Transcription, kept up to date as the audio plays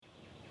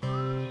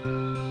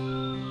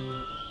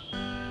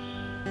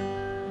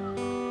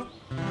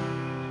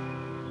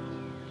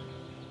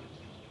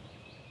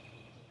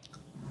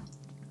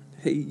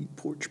Hey,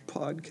 Porch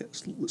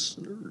Podcast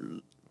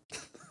listeners.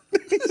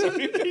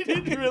 Sorry, he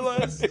didn't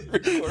realize.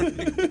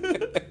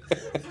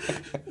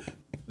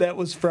 That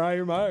was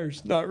Friar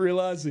Myers, not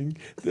realizing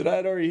that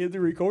I'd already hit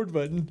the record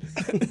button.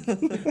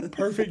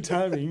 Perfect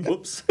timing.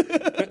 Whoops.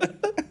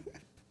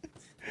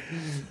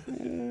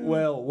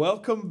 Well,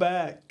 welcome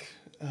back.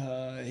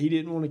 He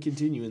didn't want to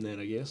continue in that,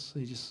 I guess.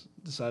 He just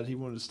decided he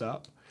wanted to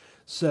stop.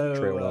 So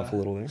Trailed off a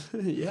little there.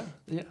 Yeah.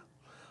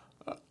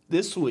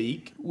 This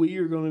week, we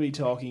are going to be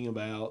talking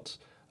about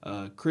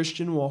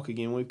Christian walk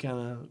again. We've kind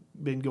of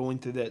been going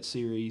through that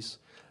series,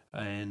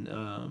 and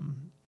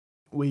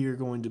we are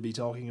going to be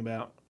talking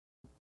about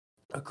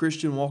a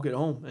Christian walk at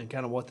home and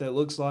kind of what that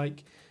looks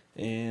like,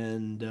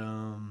 and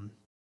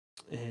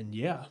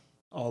yeah,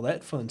 all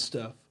that fun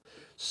stuff.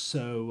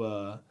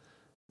 So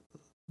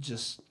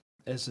just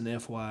as an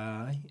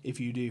FYI,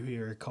 if you do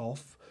hear a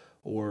cough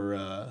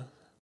or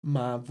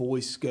my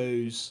voice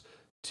goes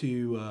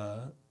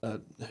to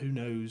who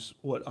knows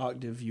what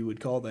octave you would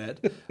call that.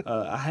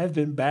 I have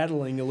been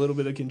battling a little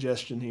bit of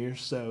congestion here,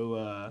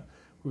 so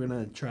we're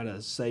going to try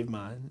to save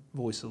my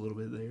voice a little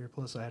bit there.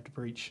 Plus, I have to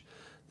preach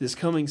this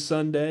coming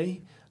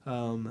Sunday.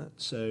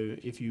 So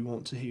if you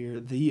want to hear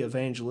The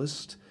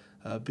Evangelist,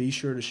 be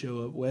sure to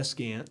show up West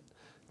Gant,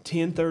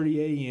 10:30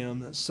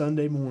 a.m.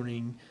 Sunday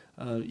morning.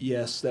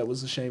 Yes, that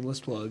was a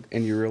shameless plug.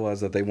 And you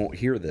realize that they won't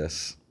hear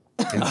this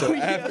until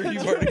after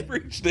you've already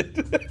preached it.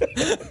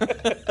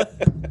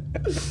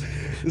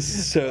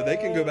 So they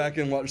can go back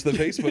and watch the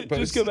Facebook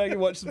post. Just go back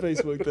and watch the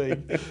Facebook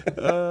thing.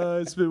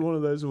 It's been one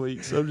of those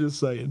weeks. I'm just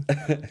saying.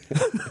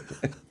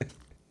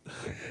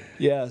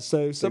 Yeah,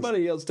 so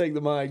somebody else take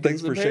the mic.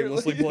 Thanks for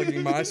shamelessly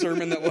plugging my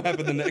sermon that will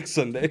happen the next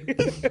Sunday.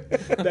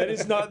 That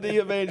is not The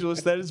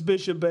Evangelist. That is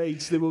Bishop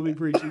Bates that will be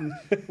preaching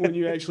when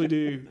you actually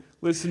do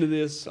listen to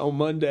this on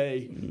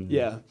Monday.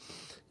 Yeah.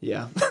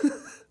 It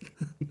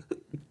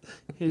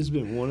has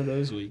been one of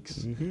those weeks.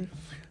 Mm-hmm.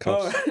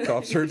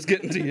 Cough starts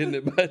getting to you, isn't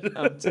it, bud?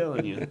 I'm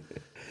telling you.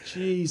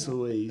 Jeez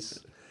Louise.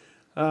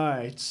 All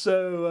right,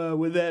 so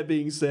with that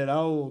being said,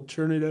 I will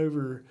turn it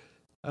over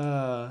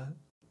to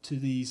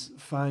these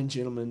fine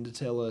gentlemen to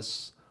tell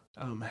us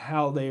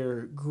how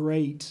they're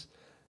great,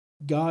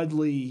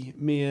 godly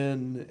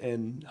men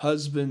and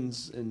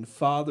husbands and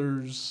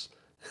fathers.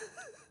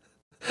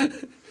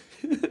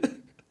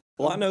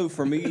 Well, I know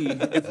for me,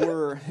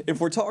 if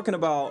we're talking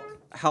about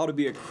how to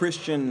be a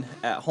Christian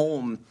at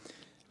home,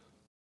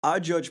 I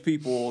judge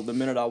people the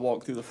minute I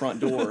walk through the front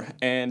door,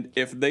 and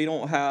if they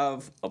don't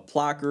have a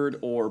placard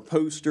or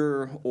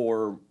poster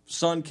or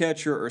sun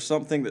catcher or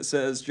something that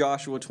says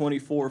Joshua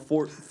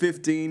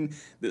 24:15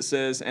 that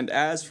says, "And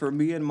as for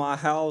me and my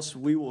house,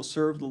 we will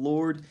serve the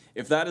Lord,"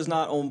 if that is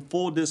not on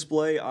full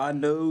display, I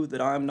know that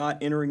I'm not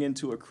entering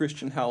into a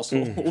Christian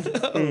household.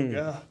 Oh,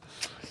 God.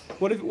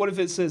 What if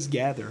it says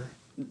gather?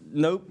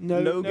 Nope.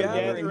 No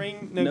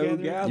gathering. No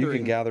gathering. You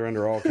can gather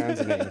under all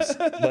kinds of names,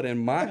 but in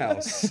my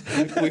house,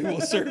 we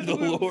will serve the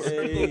Lord.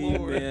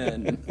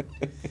 Amen.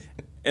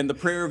 And the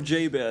prayer of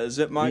Jabez,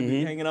 it might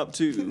be hanging up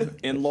too.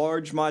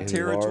 Enlarge my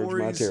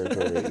territories.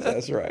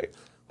 That's right.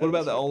 What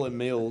about the Olin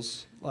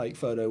Mills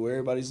photo where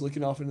everybody's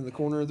looking off into the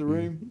corner of the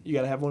room? You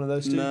got to have one of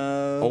those too.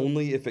 No.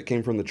 Only if it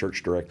came from the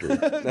church director.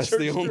 That's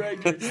the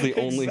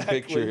only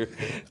Exactly. picture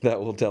that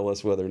will tell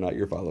us whether or not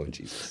you're following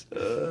Jesus.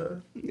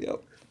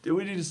 Yep. Do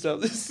we need to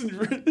stop this and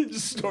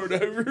just start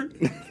over?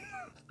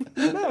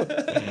 No,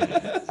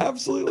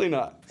 absolutely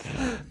not.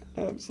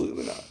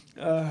 Absolutely not.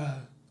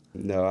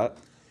 No,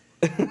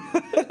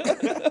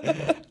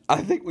 I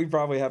think we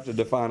probably have to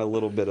define a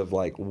little bit of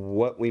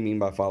what we mean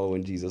by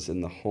following Jesus in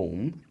the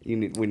home. We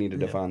need to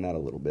define that a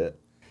little bit.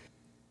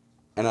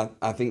 And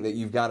I think that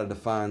you've got to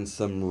define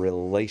some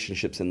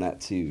relationships in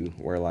that too,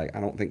 where I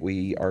don't think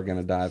we are going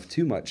to dive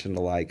too much into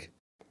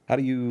how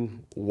do you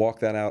walk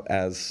that out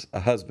as a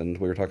husband?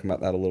 We were talking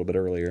about that a little bit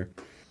earlier.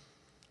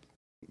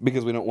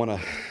 Because we don't want to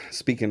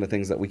speak into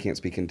things that we can't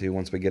speak into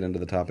once we get into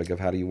the topic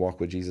of how do you walk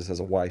with Jesus as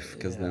a wife,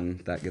 because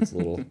then that gets a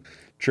little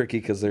tricky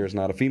because there's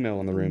not a female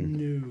in the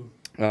room.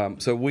 No.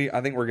 So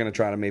I think we're going to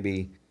try to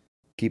maybe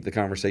keep the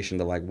conversation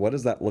to what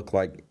does that look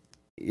like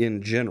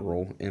in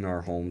general in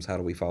our homes? How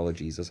do we follow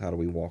Jesus? How do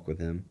we walk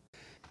with him?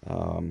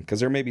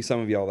 Because there may be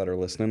some of y'all that are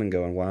listening and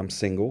going, well, I'm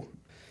single.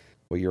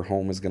 Well, your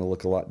home is going to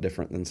look a lot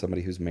different than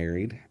somebody who's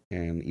married.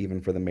 And even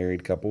for the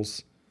married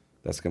couples,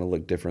 that's going to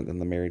look different than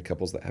the married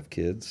couples that have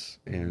kids.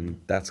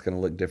 And that's going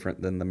to look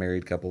different than the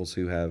married couples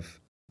who have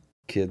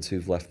kids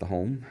who've left the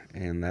home.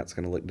 And that's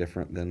going to look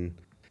different than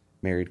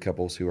married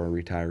couples who are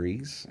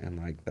retirees.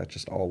 And that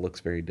just all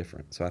looks very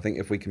different. So I think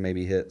if we can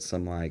maybe hit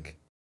some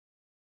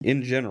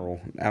in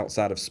general,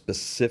 outside of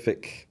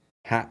specific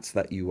hats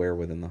that you wear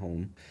within the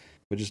home,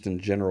 but just in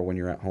general, when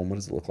you're at home, what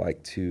does it look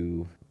like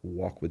to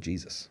walk with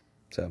Jesus?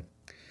 So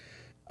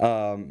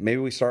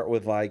maybe we start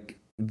with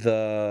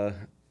the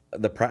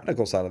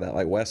practical side of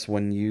that. Wes,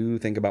 when you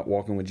think about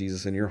walking with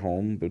Jesus in your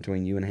home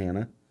between you and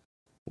Hannah,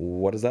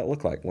 what does that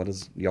look like? What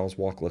does y'all's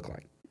walk look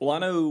like? Well, I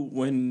know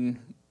when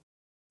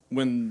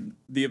when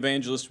the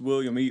evangelist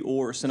William E.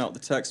 Orr sent out the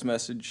text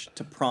message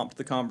to prompt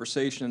the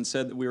conversation and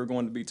said that we were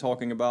going to be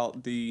talking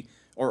about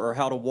or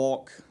how to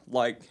walk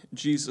like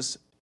Jesus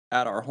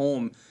at our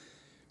home,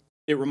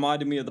 it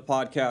reminded me of the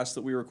podcast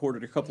that we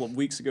recorded a couple of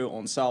weeks ago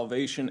on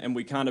salvation, and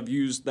we kind of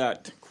used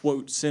that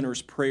quote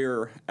sinner's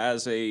prayer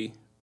as a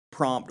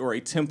prompt or a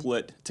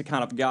template to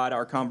kind of guide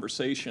our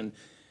conversation.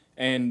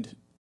 And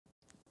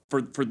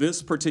for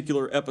this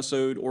particular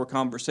episode or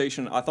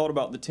conversation, I thought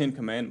about the 10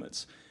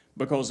 Commandments,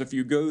 because if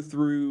you go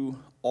through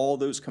all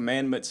those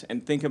commandments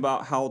and think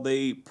about how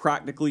they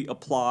practically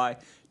apply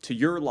to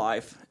your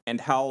life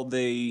and how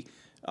they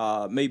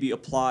maybe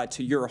apply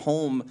to your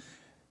home,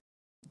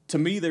 to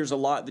me, there's a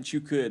lot that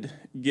you could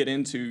get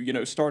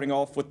into, starting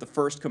off with the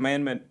first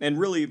commandment, and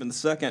really even the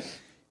second: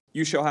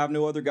 you shall have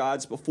no other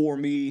gods before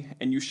me,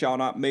 and you shall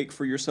not make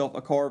for yourself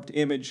a carved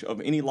image of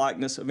any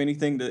likeness of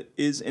anything that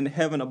is in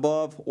heaven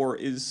above, or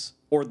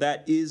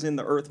that is in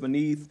the earth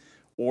beneath,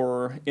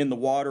 or in the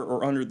water,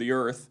 or under the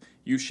earth.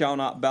 You shall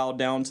not bow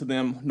down to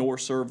them, nor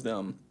serve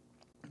them.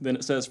 Then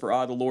it says, for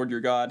I, the Lord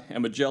your God,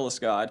 am a jealous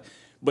God.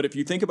 But if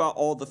you think about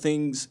all the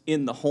things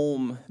in the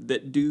home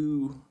that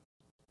do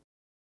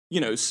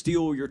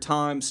steal your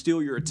time,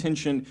 steal your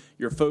attention,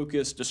 your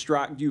focus,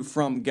 distract you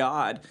from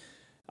God.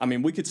 I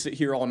mean, we could sit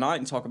here all night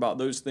and talk about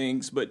those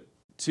things, but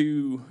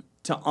to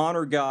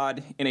honor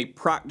God in a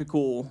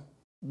practical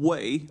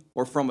way,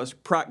 or from a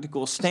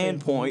practical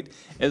standpoint,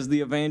 as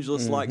the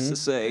evangelist likes to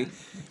say,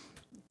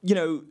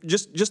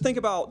 just think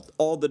about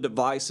all the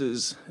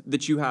devices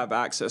that you have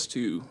access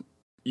to.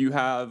 You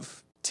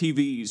have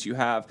TVs, you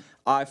have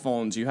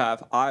iPhones, you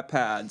have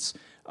iPads,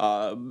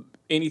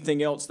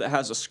 anything else that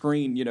has a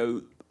screen,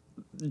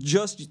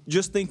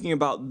 just thinking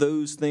about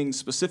those things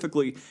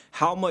specifically,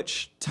 how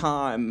much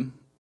time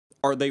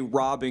are they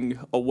robbing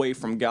away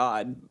from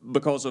God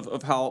because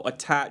of how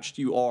attached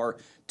you are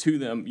to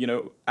them?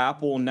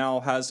 Apple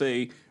now has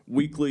a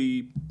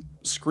weekly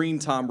screen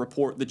time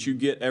report that you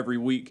get every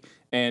week,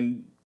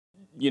 and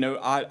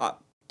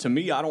to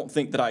me, I don't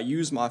think that I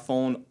use my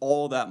phone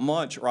all that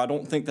much, or I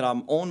don't think that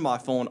I'm on my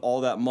phone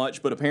all that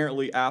much, but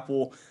apparently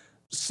Apple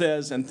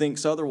says and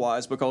thinks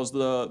otherwise, because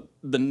the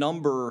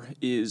number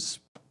is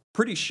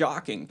pretty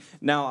shocking.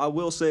 Now, I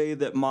will say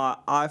that my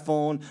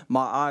iPhone,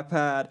 my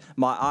iPad,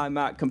 my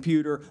iMac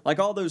computer, like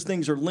all those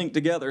things are linked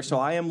together, so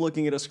I am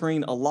looking at a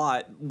screen a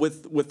lot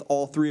with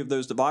all three of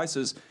those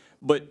devices.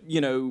 But,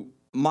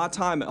 my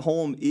time at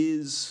home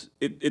it's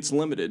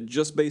limited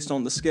just based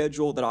on the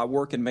schedule that I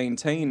work and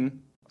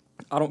maintain.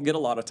 I don't get a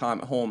lot of time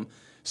at home.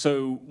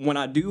 So when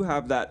I do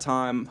have that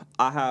time,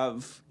 I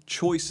have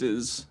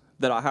choices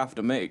that I have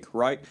to make,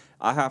 right?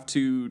 I have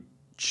to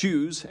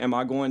choose, am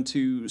I going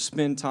to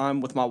spend time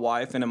with my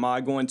wife, and am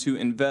I going to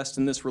invest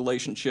in this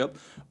relationship,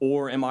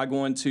 or am I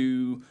going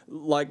to,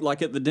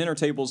 like at the dinner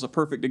table is a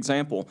perfect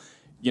example.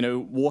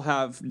 We'll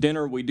have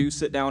dinner, we do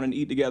sit down and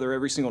eat together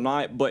every single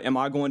night, but am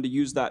I going to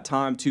use that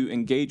time to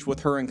engage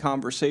with her in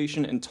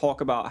conversation and talk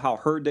about how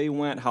her day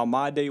went, how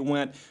my day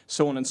went,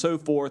 so on and so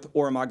forth,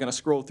 or am I going to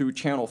scroll through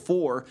Channel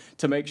 4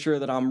 to make sure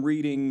that I'm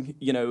reading,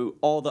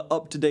 all the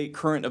up-to-date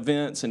current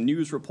events and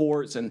news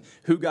reports and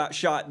who got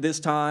shot this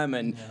time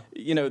and,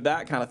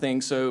 that kind of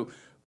thing. So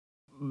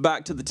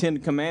back to the 10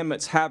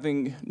 Commandments,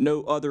 having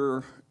no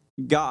other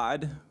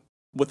God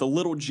with a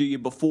little g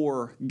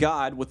before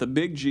God with a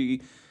big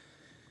G,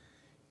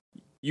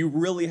 you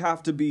really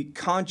have to be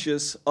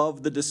conscious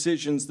of the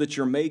decisions that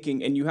you're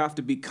making, and you have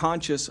to be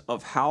conscious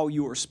of how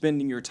you are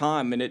spending your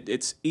time. And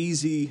it's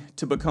easy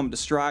to become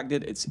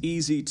distracted. It's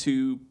easy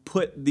to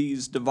put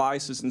these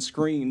devices and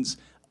screens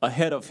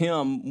ahead of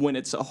Him, when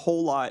it's a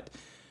whole lot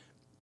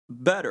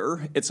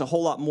better. It's a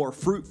whole lot more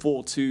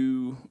fruitful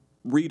to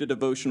read a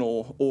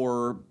devotional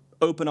or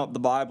open up the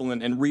Bible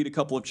and read a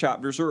couple of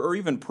chapters, or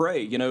even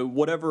pray,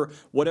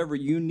 whatever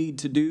you need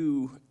to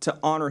do to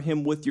honor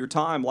Him with your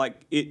time.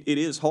 Like it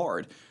is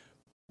hard,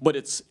 but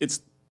it's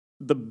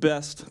the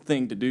best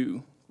thing to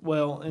do.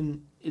 Well,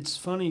 and it's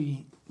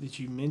funny that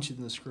you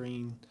mentioned the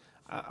screen.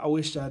 I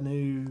wished I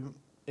knew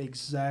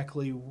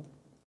exactly,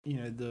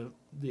 the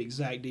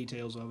exact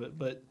details of it,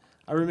 but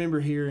I remember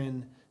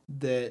hearing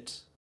that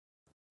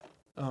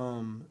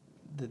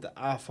that the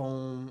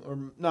iPhone, or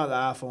not the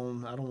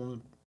iPhone, I don't want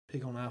to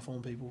pick on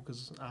iPhone people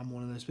because I'm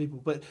one of those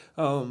people, but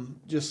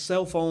just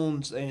cell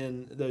phones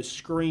and those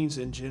screens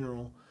in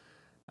general,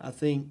 I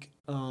think,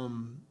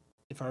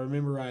 if I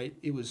remember right,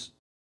 it was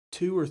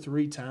 2 or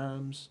 3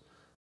 times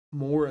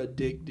more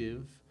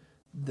addictive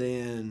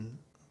than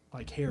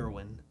like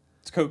heroin.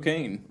 It's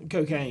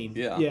cocaine.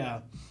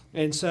 Yeah.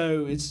 And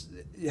so it's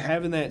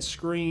having that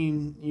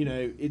screen,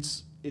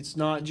 it's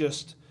not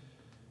just,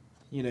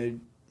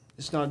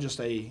 it's not just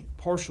a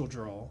partial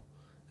draw.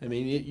 I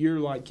mean,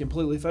 you're like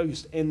completely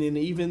focused. And then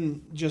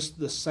even just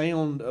the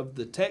sound of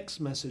the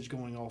text message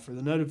going off or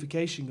the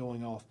notification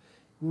going off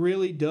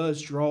really does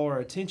draw our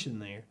attention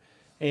there.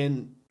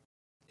 And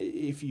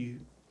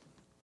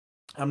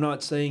I'm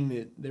not saying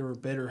that there were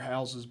better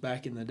houses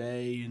back in the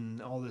day and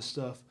all this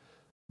stuff,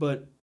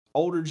 but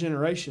older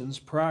generations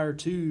prior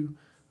to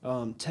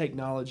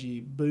technology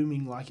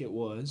booming like it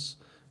was,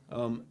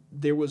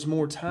 there was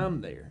more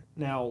time there.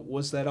 Now,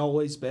 was that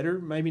always better?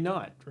 Maybe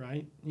not,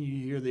 right?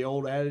 You hear the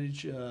old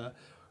adage,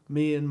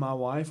 me and my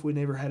wife, we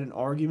never had an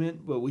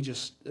argument, but we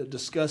just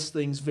discussed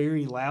things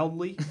very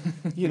loudly.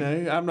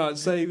 I'm not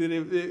saying that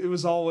it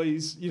was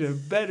always,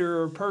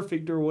 better or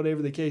perfect or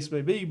whatever the case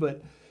may be,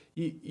 but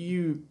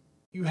you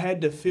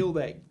had to fill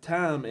that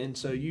time, and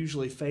so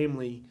usually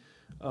family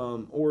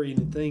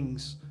oriented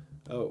things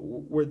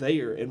were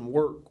there and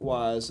work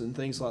wise and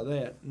things like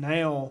that.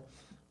 Now,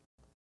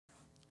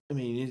 I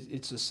mean,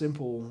 it's a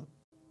simple.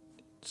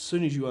 As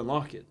soon as you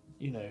unlock it,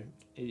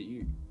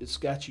 it's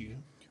got you.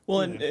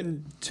 Well,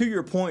 and to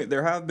your point,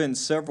 there have been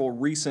several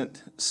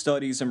recent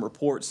studies and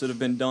reports that have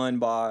been done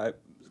by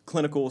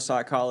clinical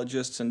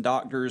psychologists and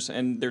doctors,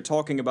 and they're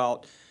talking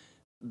about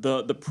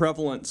the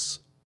prevalence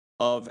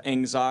of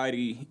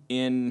anxiety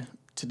in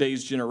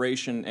today's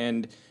generation,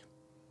 and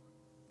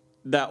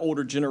that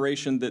older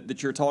generation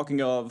that you're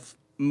talking of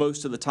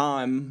most of the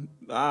time.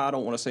 I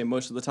don't want to say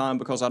most of the time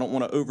because I don't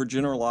want to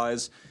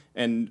overgeneralize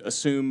and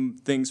assume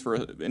things for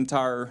an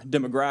entire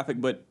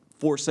demographic, but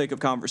for sake of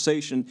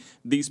conversation,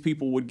 these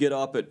people would get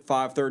up at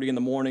 5:30 in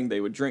the morning,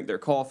 they would drink their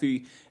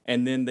coffee,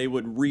 and then they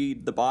would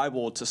read the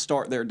Bible to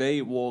start their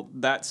day. Well,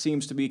 that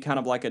seems to be kind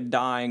of like a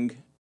dying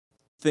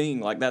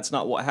thing. Like, that's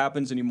not what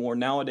happens anymore.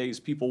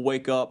 Nowadays, people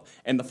wake up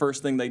and the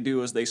first thing they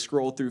do is they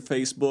scroll through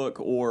Facebook,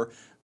 or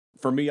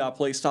for me, I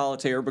play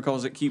solitaire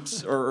because it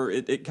keeps, or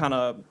it kind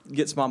of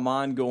gets my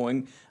mind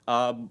going.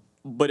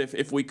 But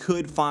if we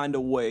could find a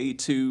way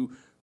to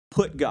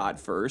put God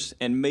first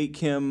and make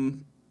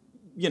him,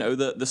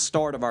 the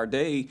start of our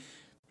day,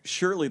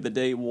 surely the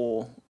day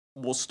will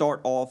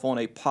start off on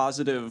a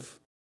positive,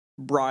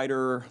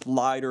 brighter,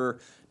 lighter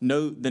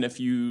note than if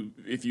you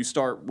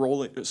start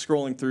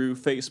scrolling through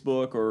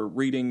Facebook or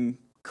reading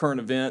current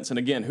events. And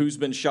again, who's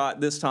been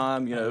shot this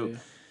time? Oh, yeah.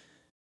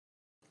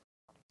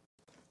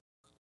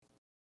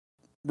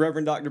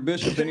 Reverend Dr.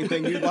 Bishop,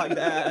 anything you'd like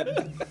to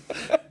add?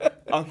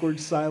 Awkward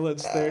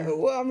silence there.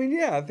 Well, I mean,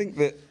 yeah, I think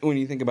that when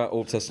you think about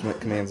Old Testament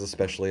commands,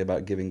 especially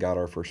about giving God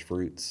our first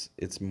fruits,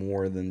 it's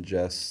more than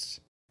just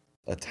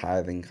a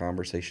tithing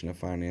conversation of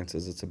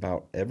finances. It's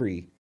about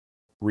every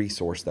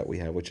resource that we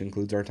have, which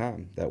includes our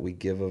time, that we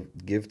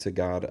give to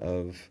God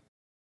of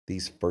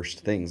these first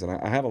things. And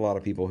I have a lot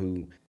of people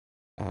who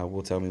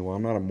will tell me, well,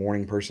 I'm not a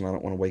morning person. I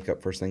don't want to wake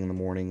up first thing in the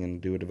morning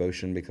and do a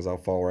devotion because I'll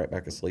fall right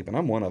back asleep. And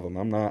I'm one of them.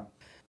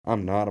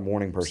 I'm not a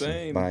morning person.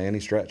 Same. By any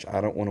stretch.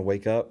 I don't want to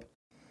wake up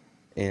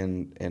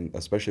and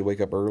especially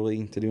wake up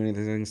early to do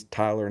anything.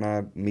 Tyler and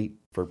I meet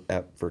for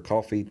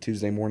coffee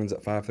Tuesday mornings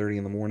at 5:30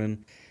 in the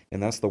morning,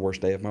 and that's the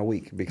worst day of my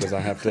week because I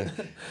have to.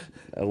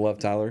 I love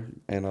Tyler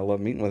and I love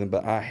meeting with him,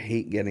 but I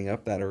hate getting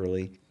up that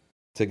early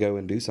to go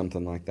and do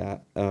something like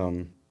that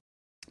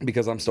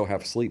because I'm still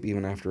half asleep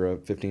even after a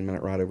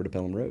 15-minute ride over to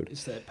Pelham Road.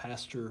 It's that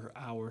pastor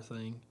hour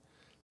thing.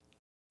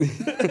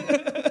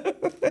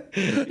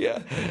 Yeah,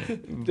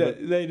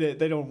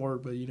 they don't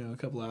work, but a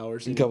couple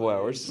hours. A couple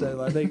hours. So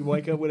like, they can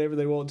wake up whenever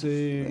they want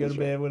to, go to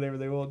bed whenever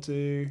they want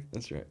to.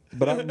 That's right.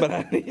 But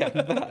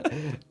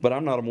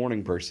I'm not a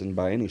morning person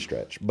by any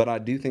stretch. But I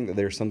do think that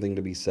there's something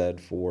to be said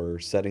for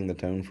setting the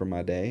tone for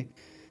my day.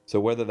 So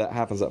whether that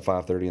happens at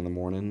 5:30 in the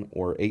morning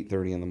or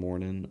 8:30 in the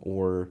morning,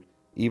 or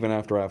even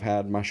after I've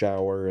had my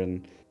shower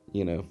and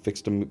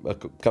fixed a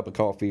cup of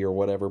coffee or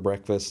whatever,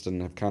 breakfast,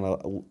 and have kind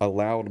of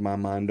allowed my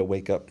mind to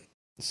wake up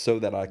so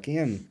that I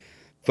can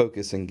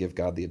focus and give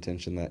God the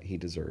attention that he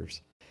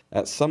deserves.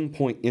 At some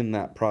point in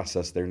that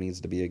process, there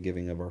needs to be a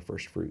giving of our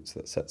first fruits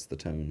that sets the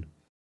tone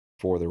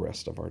for the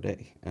rest of our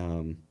day.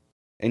 And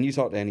you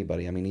talk to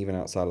anybody, I mean, even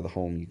outside of the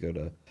home, you go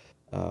to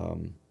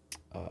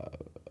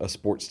a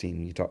sports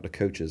team, you talk to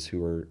coaches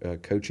who are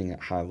coaching at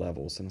high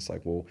levels, and it's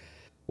like, well,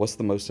 what's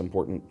the most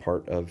important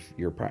part of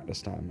your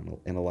practice time?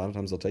 And a lot of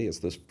times they'll tell you it's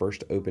those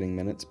first opening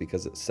minutes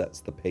because it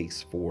sets the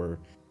pace for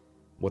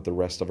what the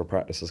rest of a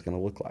practice is going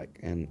to look like.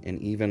 And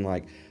even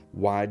like,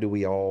 why do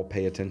we all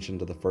pay attention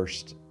to the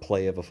first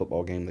play of a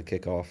football game, the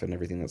kickoff, and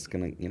everything that's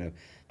going to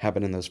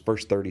happen in those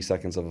first 30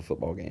 seconds of a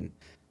football game?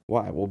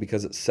 Why? Well,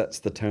 because it sets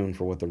the tone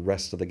for what the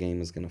rest of the game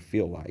is going to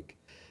feel like.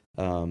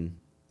 And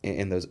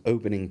those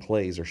opening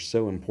plays are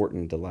so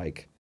important to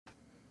like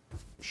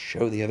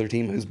show the other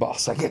team who's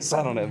boss, I guess.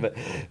 I don't know,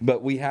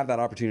 but we have that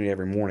opportunity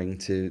every morning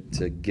to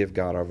give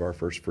God of our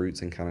first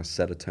fruits and kind of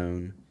set a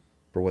tone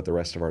for what the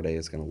rest of our day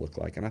is going to look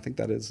like. And I think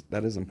that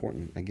is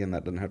important. Again,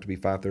 that doesn't have to be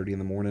 5:30 in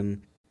the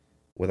morning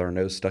with our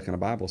nose stuck in a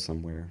Bible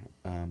somewhere.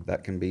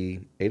 That can be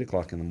 8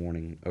 o'clock in the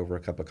morning over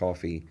a cup of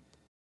coffee,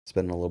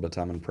 spending a little bit of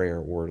time in prayer,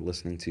 or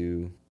listening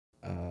to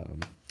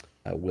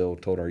Will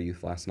told our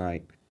youth last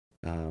night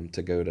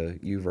to go to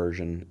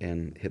YouVersion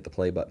and hit the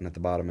play button at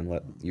the bottom and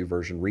let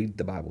YouVersion read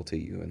the Bible to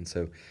you. And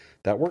so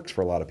that works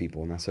for a lot of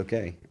people, and that's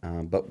okay.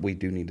 But we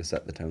do need to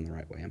set the tone the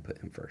right way and put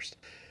him first.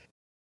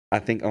 I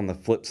think on the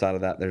flip side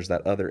of that, there's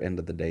that other end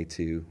of the day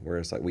too, where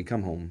it's like we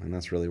come home, and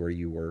that's really where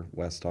you were,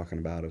 Wes, talking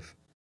about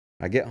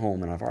I get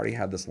home and I've already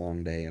had this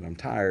long day and I'm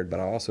tired,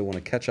 but I also want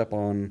to catch up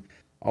on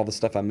all the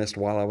stuff I missed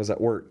while I was at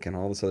work and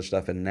all this other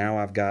stuff. And now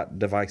I've got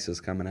devices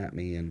coming at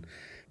me and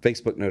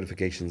Facebook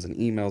notifications and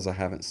emails I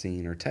haven't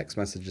seen or text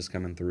messages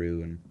coming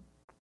through. And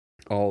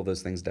all of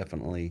those things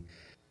definitely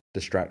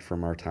distract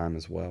from our time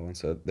as well. And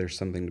so there's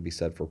something to be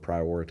said for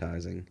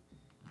prioritizing.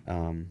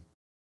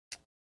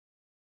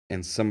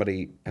 And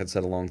somebody had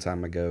said a long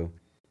time ago,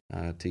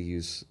 to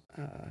use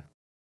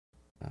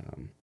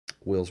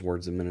Will's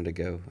words a minute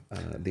ago,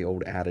 the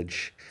old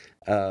adage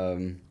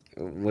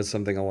was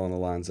something along the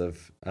lines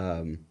of,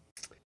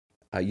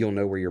 you'll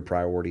know where your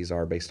priorities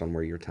are based on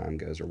where your time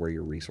goes or where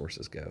your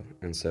resources go.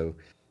 And so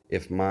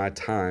if my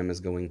time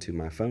is going to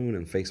my phone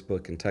and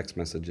Facebook and text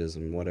messages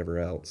and whatever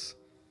else,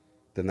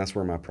 then that's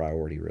where my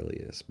priority really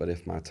is. But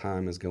if my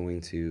time is going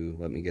to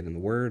let me get in the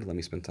Word, let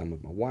me spend time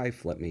with my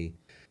wife, let me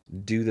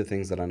do the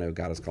things that I know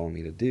God is calling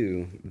me to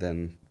do,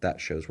 then that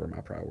shows where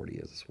my priority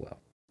is as well.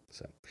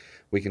 So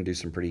we can do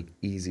some pretty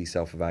easy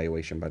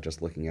self-evaluation by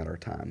just looking at our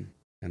time,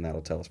 and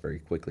that'll tell us very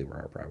quickly where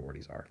our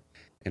priorities are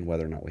and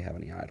whether or not we have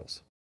any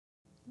idols.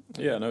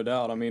 Yeah, no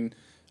doubt. I mean,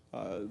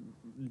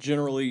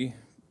 generally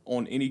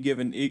on any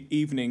given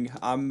evening,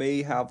 I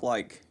may have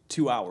like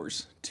 2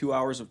 hours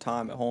of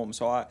time at home.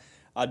 So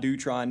I do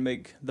try and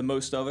make the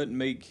most of it and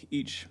make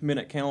each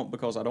minute count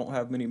because I don't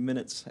have many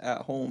minutes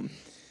at home.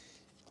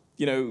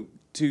 You know,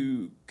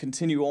 to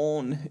continue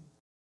on,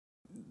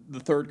 the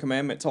third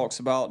commandment talks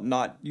about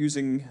not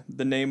using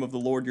the name of the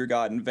Lord your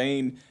God in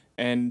vain,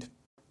 and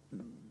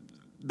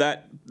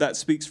that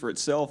speaks for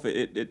itself.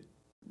 It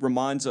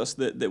reminds us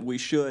that we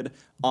should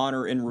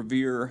honor and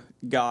revere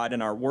God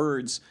in our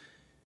words.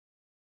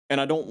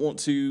 And I don't want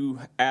to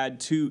add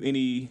to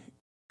any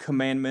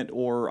commandment,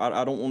 or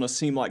I don't want to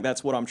seem like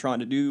that's what I'm trying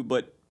to do,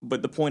 but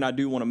the point I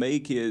do want to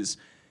make is,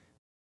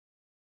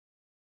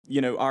 you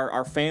know,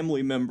 our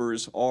family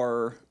members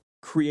are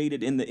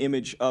created in the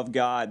image of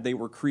God. They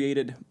were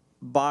created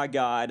by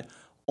God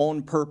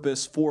on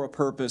purpose, for a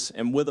purpose,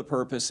 and with a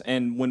purpose.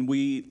 And when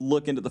we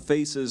look into the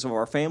faces of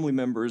our family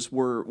members,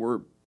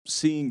 we're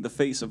seeing the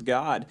face of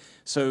God.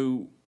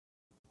 So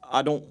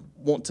I don't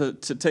want to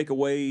take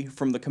away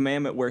from the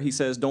commandment where he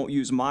says, don't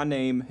use my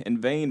name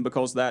in vain,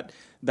 because that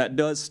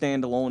does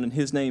stand alone, and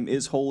his name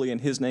is holy,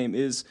 and his name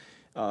is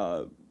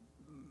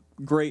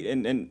great,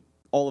 and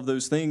all of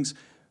those things.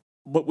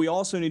 But we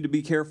also need to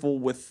be careful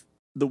with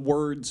the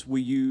words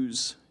we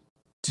use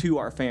to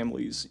our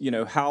families, you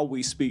know, how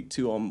we speak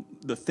to them,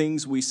 the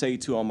things we say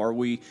to them. Are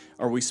we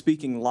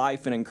speaking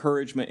life and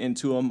encouragement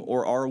into them,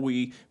 or are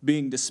we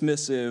being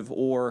dismissive,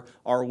 or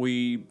are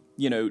we,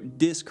 you know,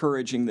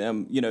 discouraging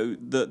them? You know,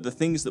 the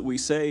things that we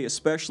say,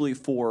 especially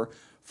for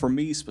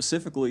me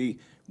specifically,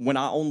 when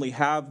I only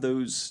have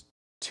those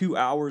 2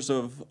 hours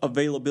of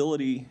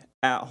availability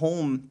at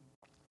home,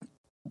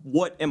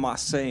 what am I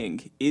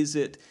saying? Is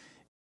it,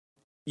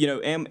 you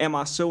know, am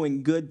I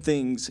sowing good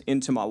things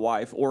into my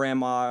wife, or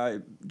am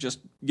I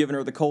just giving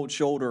her the cold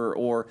shoulder?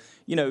 Or,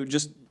 you know,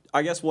 just,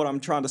 I guess what I'm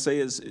trying to say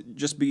is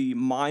just be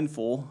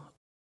mindful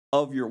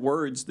of your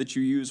words that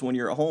you use when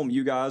you're at home.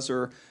 You guys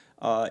are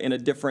in a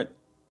different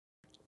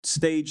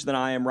stage than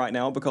I am right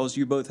now because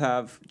you both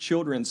have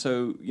children.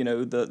 So, you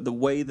know, the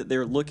way that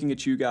they're looking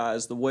at you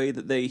guys, the way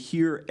that they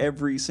hear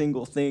every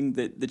single thing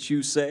that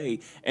you say,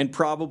 and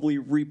probably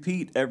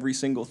repeat every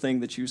single thing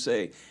that you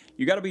say.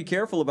 You got to be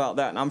careful about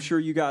that, and I'm sure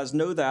you guys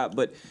know that,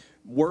 but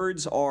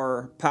words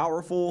are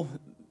powerful.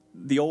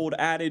 The old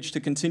adage, to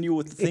continue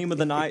with the theme of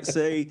the night,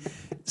 say,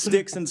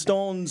 sticks and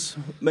stones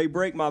may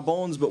break my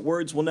bones, but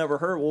words will never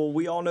hurt. Well,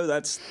 we all know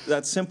that's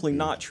simply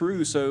not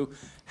true. So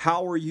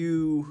how are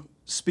you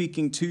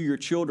speaking to your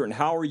children?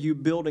 How are you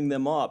building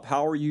them up?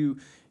 How are you,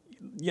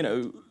 you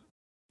know,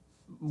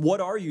 what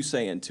are you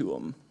saying to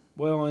them?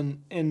 Well,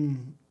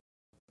 and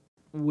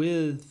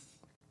with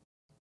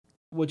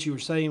what you were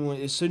saying,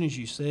 as soon as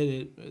you said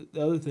it,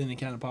 the other thing that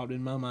kind of popped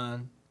in my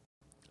mind,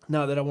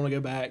 not that I want to go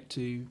back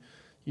to,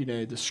 you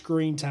know, the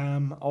screen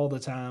time all the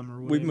time or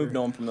whatever. We've moved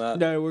on from that.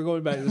 No, we're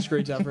going back to the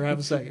screen time for half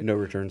a second. No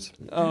returns.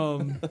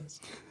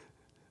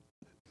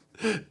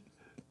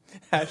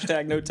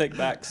 Hashtag no take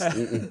backs.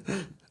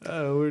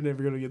 Oh, we're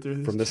never going to get through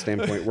this. From this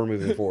standpoint, we're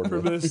moving forward.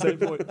 From this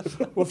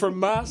standpoint. Well, from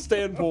my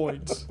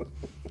standpoint.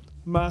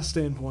 Hey,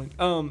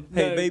 no.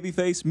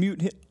 Babyface,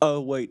 mute him.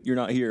 Oh, wait, you're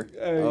not here.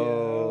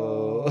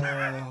 Oh.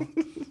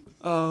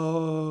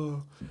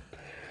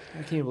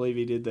 I can't believe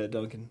he did that,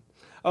 Duncan.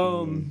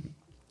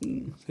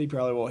 He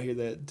probably won't hear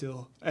that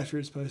until after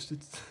it's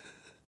posted.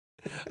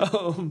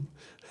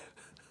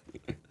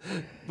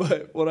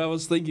 But what I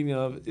was thinking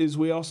of is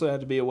we also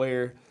have to be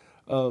aware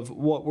of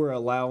what we're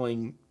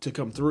allowing to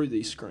come through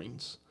these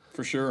screens.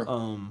 For sure.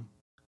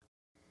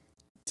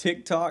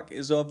 TikTok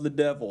is of the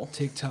devil.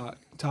 TikTok,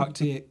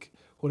 tick,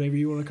 whatever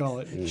you want to call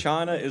it.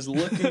 China is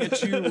looking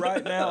at you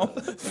right now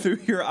through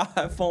your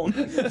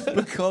iPhone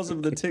because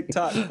of the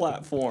TikTok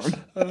platform.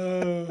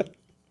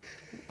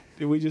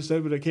 Did we just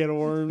open a can of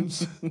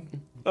worms?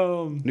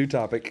 New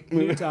topic.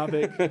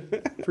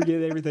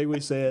 Forget everything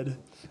we said.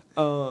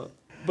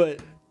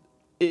 But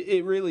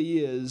it really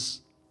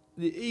is.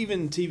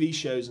 Even TV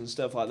shows and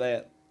stuff like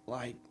that,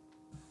 like,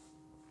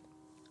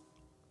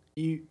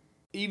 you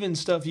even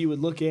stuff you would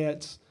look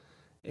at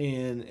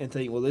and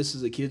think, well, this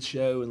is a kid's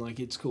show and like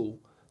it's cool.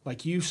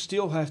 Like you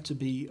still have to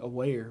be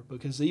aware,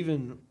 because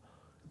even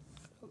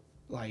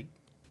like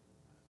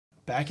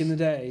back in the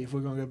day, if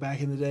we're gonna go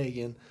back in the day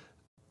again,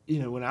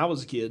 when I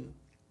was a kid,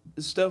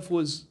 stuff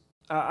was,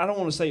 I don't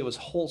want to say it was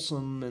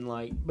wholesome and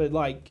but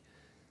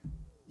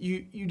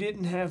you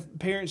didn't have,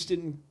 parents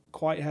didn't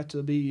quite have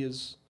to be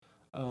as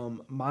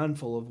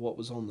mindful of what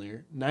was on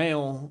there.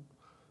 Now,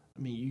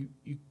 I mean,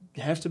 you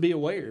have to be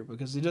aware,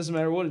 because it doesn't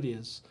matter what it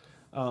is.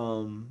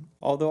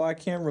 Although I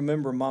can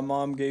remember my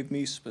mom gave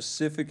me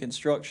specific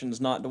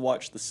instructions not to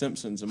watch The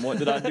Simpsons. And what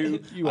did I do?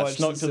 I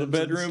snuck to the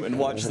bedroom and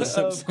watched The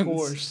Simpsons. Of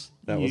course.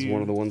 That was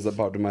one of the ones that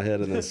popped in my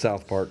head, and then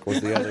South Park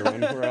was the other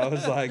one where I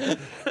was like,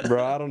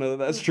 bro, I don't know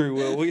that that's true,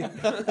 Will.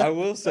 I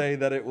will say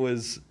that it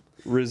was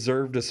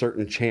reserved to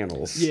certain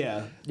channels.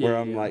 Yeah. Where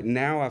I'm like,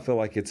 now I feel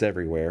like it's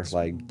everywhere. It's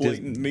like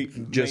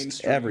blatant just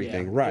mainstream.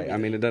 everything. Yeah, right. everything. I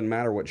mean, it doesn't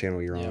matter what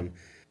channel you're on.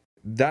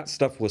 That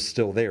stuff was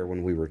still there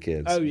when we were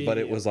kids. Oh, yeah, but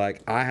it was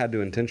like I had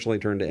to intentionally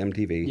turn to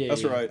MTV. Yeah,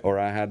 That's right. Or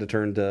I had to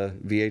turn to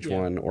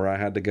VH1, or I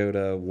had to go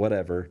to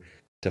whatever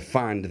to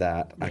find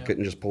that. I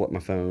couldn't just pull up my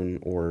phone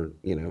or,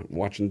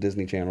 watching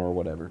Disney Channel or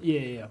whatever.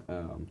 Yeah.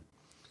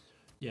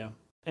 Yeah.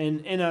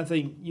 And I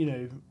think,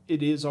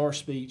 it is our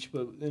speech,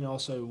 and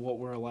also what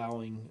we're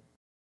allowing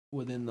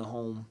within the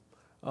home.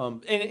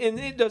 And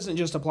it doesn't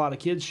just apply to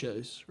kids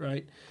shows,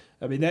 right?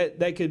 I mean,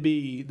 that could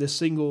be the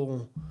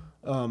single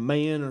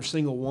man or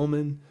single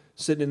woman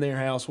sitting in their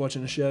house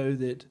watching a show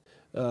that,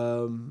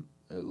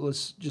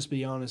 let's just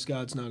be honest,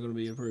 God's not going to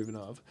be approving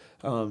of.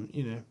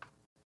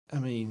 I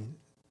mean,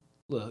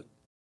 look,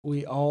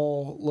 we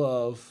all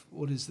love,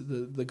 what is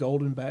it, the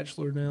Golden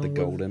Bachelor now? The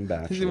Golden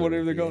Bachelor.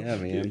 Whatever they're called. Yeah,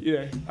 man.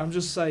 Yeah, I'm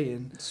just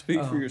saying.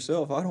 Speak for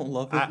yourself. I don't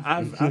love it.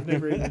 I've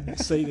never even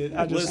seen it.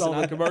 I just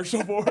saw the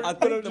commercial for it. I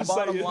think the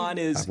bottom line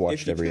is, I've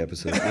watched every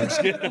episode. I'm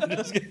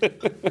just kidding.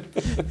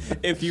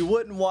 if you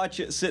wouldn't watch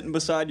it sitting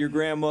beside your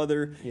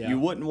grandmother, you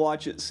wouldn't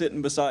watch it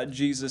sitting beside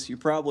Jesus, you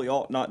probably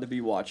ought not to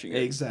be watching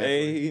it.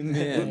 Exactly.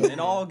 Amen. And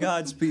all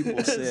God's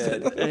people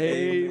said,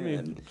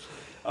 Amen.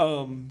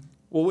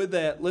 Well, with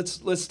that,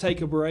 let's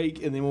take a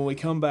break, and then when we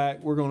come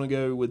back, we're going to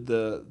go with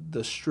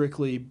the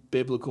strictly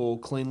biblical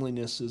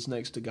cleanliness is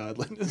next to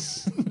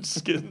godliness.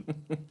 Just kidding.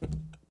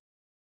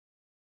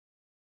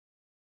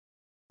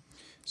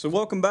 So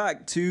welcome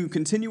back. To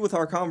continue with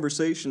our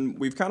conversation,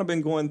 we've kind of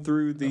been going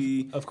through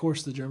the... Of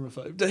course, the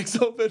germaphobe takes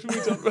off as we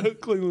talk about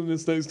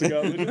cleanliness next to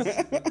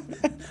godliness.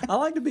 I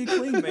like to be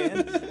clean,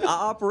 man. I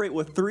operate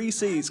with 3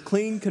 C's: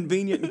 clean,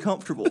 convenient, and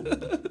comfortable.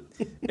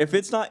 If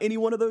it's not any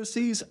one of those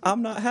C's,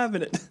 I'm not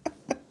having it.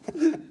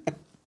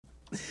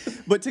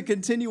 But to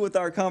continue with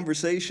our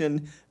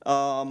conversation,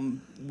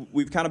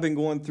 we've kind of been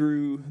going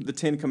through the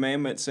 10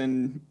 Commandments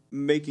and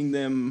making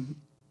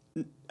them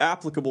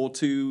applicable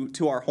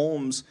to our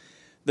homes.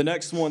 The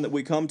next one that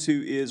we come to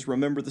is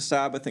remember the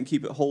Sabbath and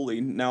keep it holy.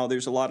 Now,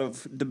 there's a lot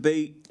of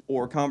debate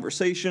or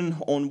conversation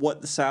on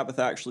what the Sabbath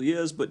actually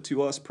is, but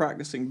to us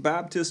practicing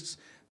Baptists,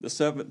 the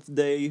seventh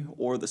day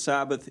or the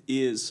Sabbath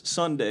is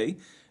Sunday.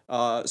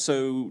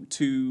 So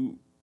to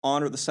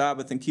honor the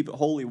Sabbath and keep it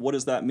holy, what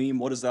does that mean?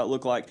 What does that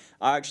look like?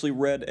 I actually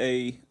read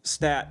a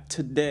stat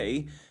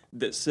today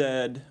that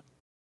said,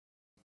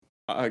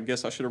 I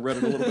guess I should have read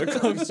it a little bit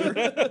closer,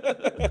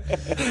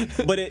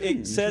 but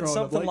it said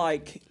something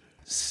like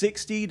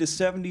 60 to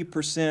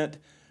 70%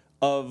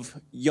 of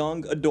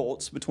young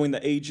adults between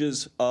the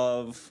ages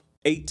of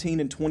 18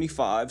 and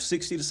 25,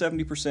 60 to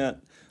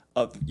 70%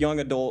 of young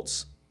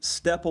adults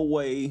step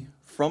away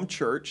from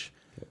church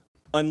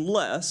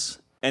unless,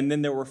 and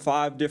then there were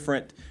 5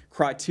 different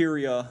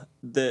criteria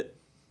that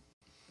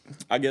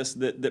I guess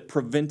that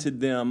prevented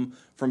them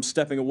from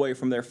stepping away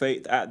from their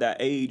faith at that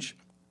age.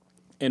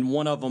 And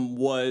one of them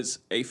was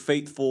a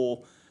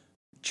faithful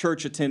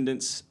church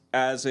attendance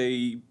as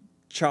a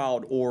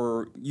child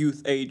or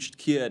youth-aged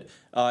kid.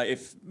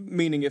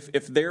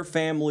 If their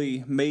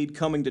family made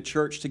coming to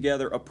church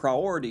together a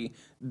priority,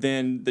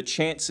 then the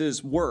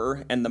chances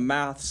were, and the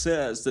math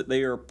says, that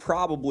they are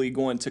probably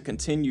going to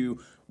continue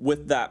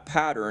with that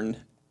pattern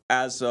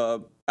as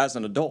an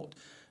adult.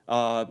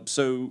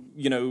 So,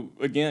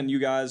 again, you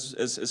guys,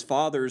 as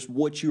fathers,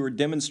 what you are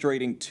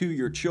demonstrating to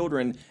your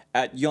children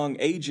at young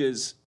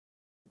ages,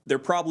 they're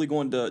probably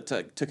going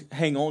to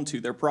hang on to.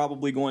 They're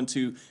probably going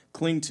to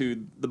cling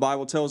to. The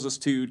Bible tells us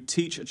to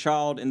teach a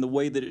child in the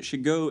way that it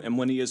should go, and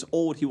when he is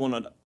old, he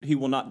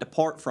will not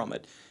depart from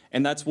it.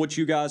 And that's what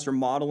you guys are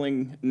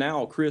modeling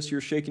now. Chris,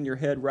 you're shaking your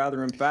head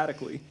rather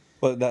emphatically.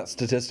 Well, that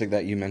statistic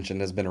that you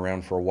mentioned has been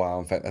around for a while.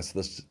 In fact,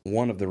 that's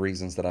one of the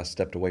reasons that I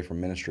stepped away from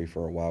ministry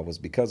for a while was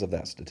because of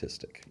that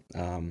statistic.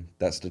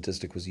 That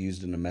statistic was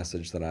used in a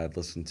message that I had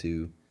listened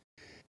to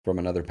from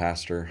another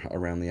pastor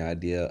around the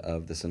idea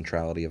of the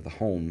centrality of the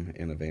home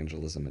in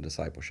evangelism and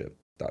discipleship.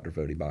 Dr.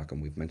 Vodi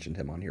Bakum, we've mentioned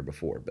him on here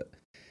before, but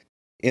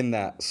in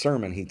that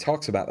sermon, he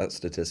talks about that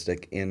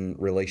statistic in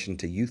relation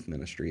to youth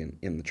ministry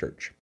in the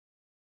church.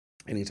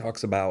 And he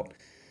talks about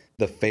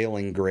the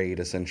failing grade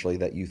essentially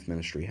that youth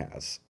ministry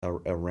has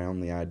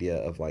around the idea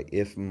of like,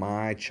 if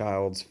my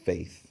child's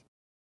faith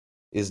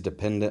is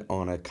dependent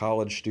on a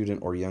college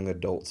student or young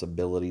adult's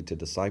ability to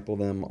disciple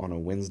them on a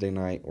Wednesday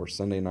night or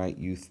Sunday night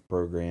youth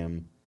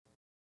program,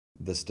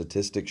 the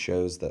statistic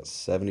shows that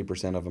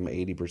 70% of them,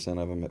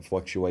 80% of them, it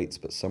fluctuates,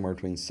 but somewhere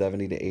between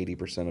 70 to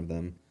 80% of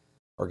them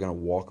are going to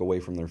walk away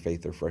from their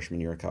faith their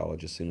freshman year of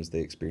college as soon as they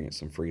experience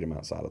some freedom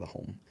outside of the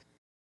home.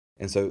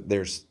 And so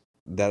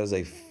that is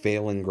a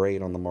failing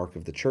grade on the mark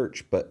of the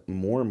church, but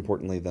more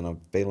importantly than a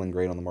failing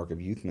grade on the mark of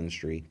youth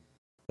ministry,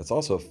 that's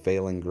also a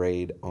failing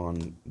grade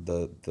on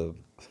the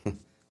the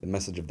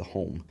message of the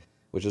home,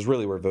 which is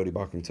really where Vodi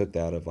Bakum took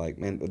that of like,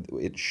 man,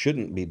 it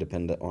shouldn't be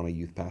dependent on a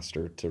youth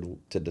pastor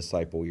to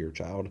disciple your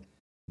child.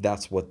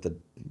 That's what the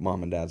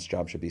mom and dad's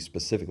job should be,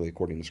 specifically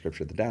according to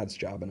Scripture, the dad's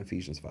job in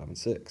Ephesians 5 and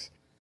 6.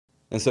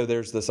 And so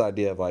there's this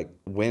idea of like,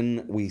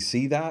 when we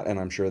see that, and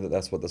I'm sure that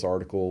that's what this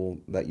article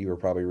that you were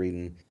probably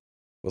reading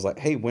was like,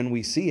 hey, when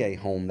we see a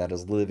home that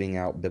is living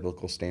out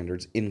biblical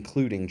standards,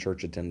 including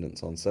church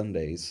attendance on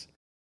Sundays,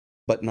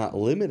 but not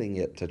limiting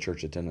it to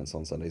church attendance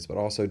on Sundays, but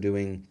also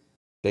doing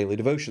daily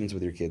devotions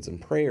with your kids and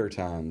prayer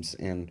times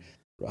and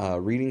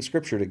reading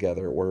scripture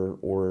together,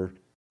 or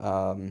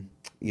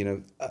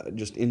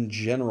just in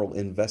general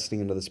investing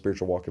into the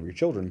spiritual walk of your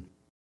children,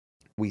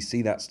 we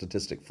see that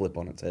statistic flip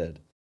on its head.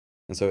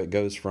 And so it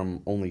goes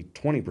from only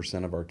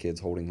 20% of our kids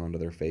holding on to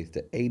their faith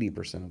to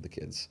 80% of the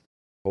kids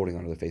holding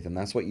on to their faith. And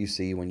that's what you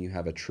see when you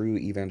have a true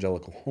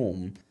evangelical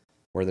home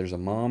where there's a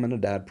mom and a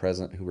dad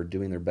present who are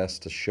doing their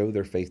best to show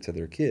their faith to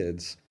their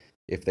kids.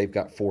 If they've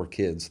got 4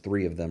 kids,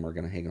 3 of them are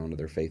going to hang on to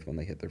their faith when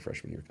they hit their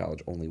freshman year of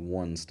college. Only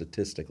 1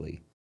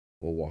 statistically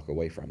will walk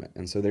away from it.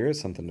 And so there is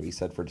something to be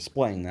said for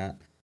displaying that.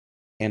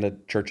 And a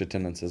church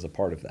attendance is a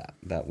part of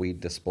that we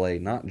display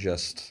not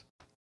just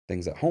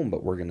things at home,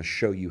 but we're going to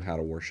show you how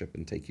to worship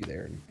and take you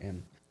there.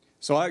 And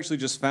So I actually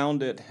just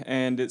found it,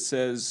 and it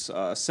says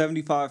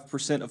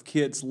 75% of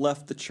kids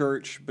left the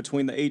church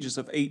between the ages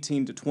of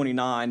 18 to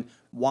 29.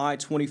 Why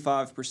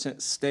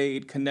 25%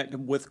 stayed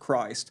connected with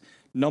Christ?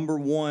 Number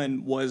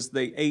 1 was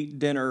they ate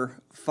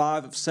dinner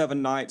 5 of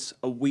 7 nights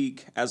a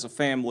week as a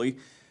family.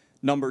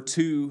 Number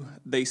 2,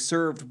 they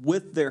served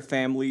with their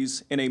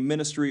families in a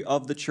ministry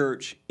of the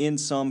church in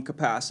some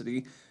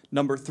capacity.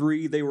 Number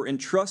 3, they were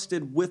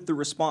entrusted with the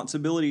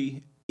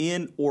responsibility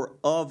in or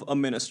of a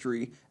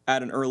ministry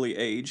at an early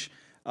age.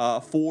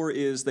 4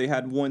 is they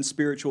had 1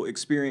 spiritual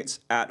experience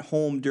at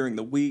home during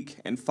the week.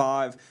 And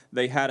 5,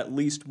 they had at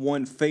least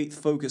 1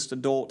 faith-focused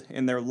adult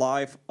in their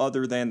life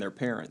other than their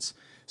parents.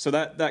 So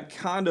that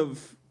kind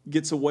of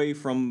gets away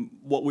from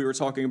what we were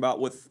talking about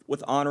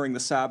with honoring the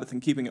Sabbath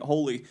and keeping it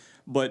holy,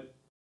 but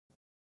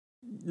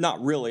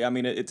not really. I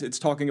mean, it's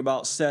talking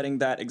about setting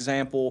that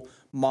example,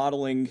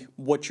 modeling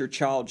what your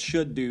child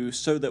should do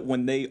so that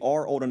when they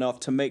are old enough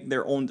to make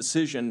their own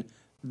decision,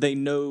 they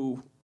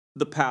know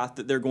the path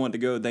that they're going to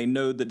go. They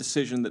know the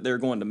decision that they're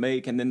going to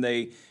make, and then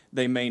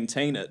they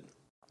maintain it.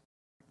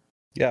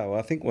 yeah, well,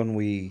 I think when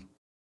we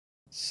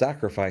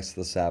sacrifice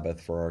the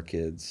Sabbath for our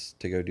kids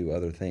to go do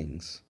other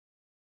things,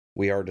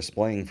 we are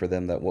displaying for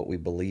them that what we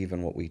believe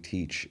and what we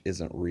teach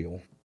isn't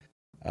real.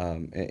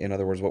 In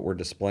other words, what we're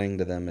displaying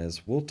to them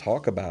is we'll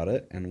talk about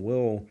it and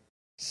we'll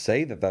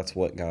say that that's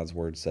what God's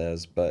word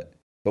says, but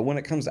when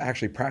it comes to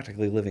actually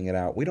practically living it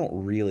out, we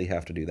don't really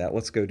have to do that.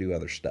 Let's go do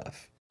other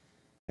stuff.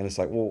 And it's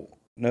like, well,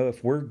 no,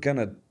 if we're going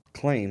to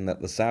claim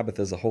that the Sabbath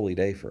is a holy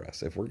day for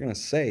us, if we're going to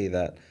say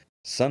that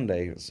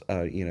Sunday,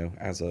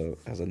 as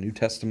a New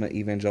Testament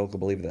evangelical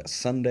believer, that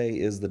Sunday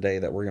is the day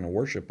that we're going to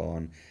worship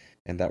on,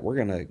 and that we're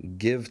going to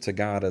give to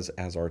God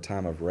as our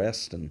time of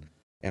rest and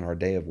our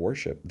day of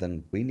worship,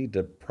 then we need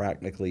to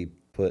practically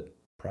put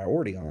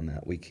priority on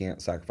that. We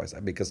can't sacrifice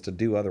that, because to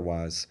do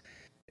otherwise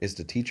is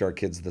to teach our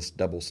kids this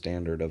double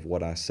standard of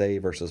what I say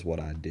versus what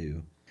I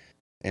do.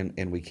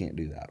 And we can't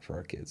do that for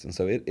our kids. And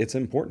so it's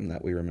important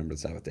that we remember the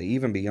Sabbath day,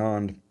 even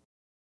beyond.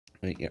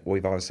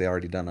 We've obviously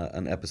already done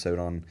an episode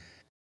on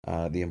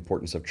the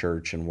importance of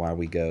church and why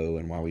we go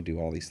and why we do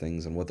all these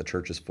things and what the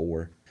church is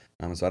for.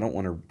 So I don't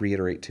want to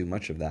reiterate too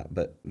much of that,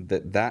 but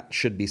that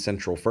should be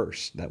central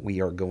first, that we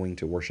are going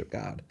to worship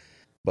God.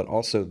 But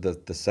also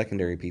the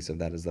secondary piece of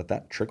that is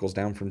that trickles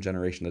down from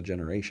generation to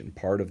generation.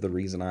 Part of the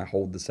reason I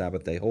hold the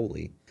Sabbath day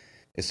holy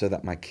is so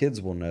that my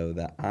kids will know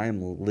that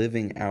I'm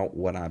living out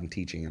what I'm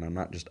teaching, and I'm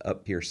not just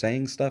up here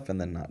saying stuff and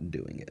then not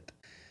doing it.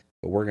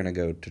 But we're going to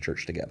go to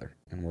church together,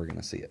 and we're going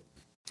to see it.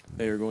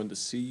 They are going to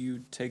see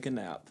you take a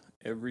nap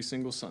every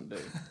single Sunday.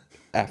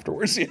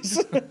 Afterwards,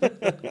 yes.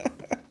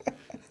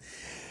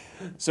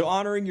 So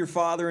honoring your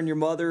father and your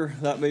mother,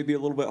 that may be a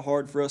little bit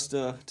hard for us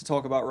to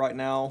talk about right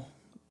now.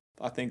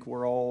 I think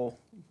we're all,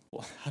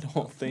 well,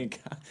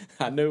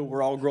 I know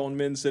we're all grown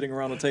men sitting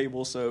around a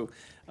table, so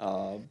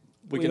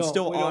we can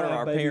still honor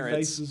our parents.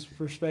 Face's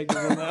perspective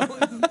on that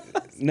one.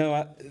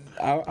 No,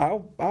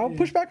 I'll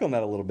push back on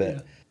that a little bit.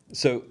 Yeah.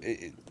 So,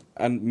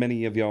 and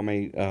many of y'all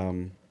may,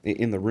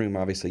 in the room,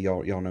 obviously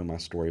y'all know my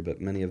story,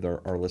 but many of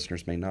our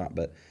listeners may not.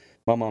 But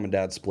my mom and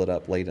dad split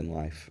up late in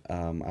life.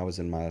 I was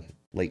in my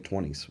late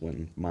 20s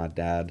when my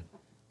dad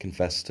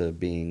confessed to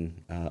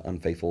being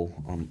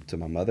unfaithful to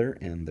my mother,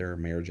 and their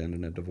marriage ended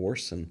in a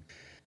divorce.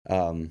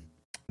 And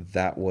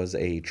that was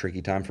a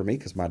tricky time for me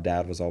because my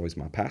dad was always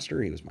my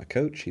pastor. He was my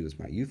coach. He was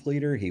my youth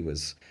leader. He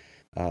was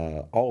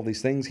all of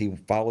these things. He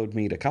followed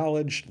me to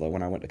college.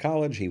 When I went to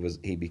college,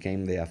 he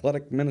became the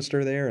athletic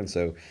minister there, and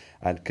so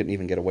I couldn't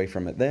even get away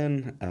from it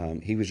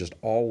then. He was just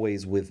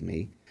always with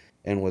me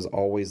and was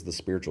always the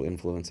spiritual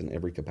influence in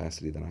every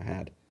capacity that I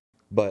had.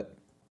 But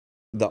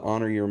the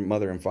honor your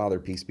mother and father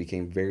piece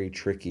became very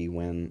tricky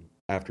when,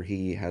 after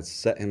he had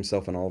set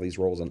himself in all these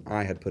roles and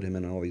I had put him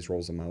in all these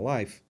roles in my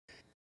life,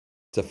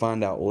 to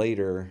find out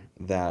later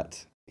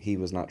that he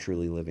was not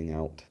truly living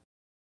out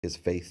his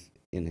faith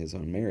in his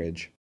own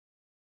marriage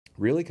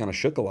really kind of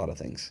shook a lot of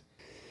things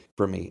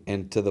for me.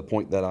 And to the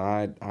point that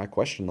I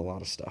questioned a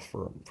lot of stuff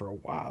for a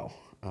while,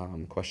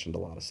 questioned a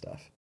lot of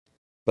stuff.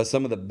 But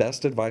some of the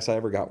best advice I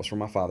ever got was from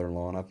my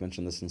father-in-law, and I've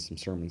mentioned this in some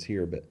sermons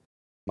here, but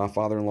my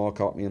father-in-law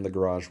caught me in the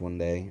garage one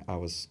day.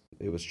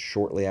 It was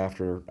shortly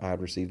after I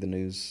had received the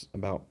news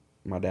about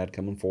my dad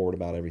coming forward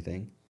about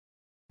everything.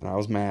 And I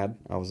was mad.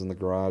 I was in the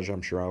garage.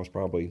 I'm sure I was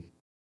probably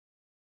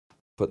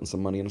putting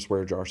some money in a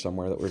swear jar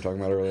somewhere that we were talking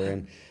about earlier.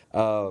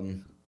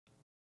 And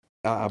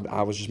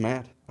I was just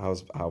mad. I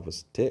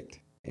was ticked.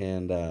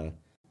 And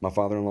my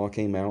father-in-law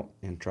came out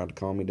and tried to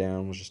calm me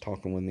down, was just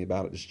talking with me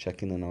about it, just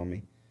checking in on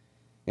me.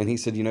 And he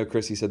said,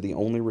 Chris, he said, the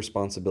only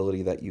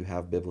responsibility that you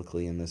have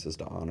biblically in this is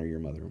to honor your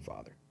mother and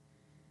father.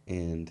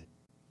 And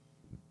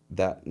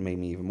that made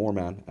me even more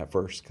mad at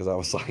first, because I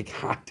was like,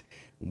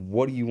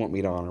 what do you want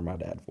me to honor my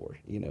dad for?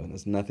 And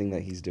there's nothing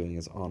that he's doing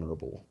is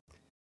honorable.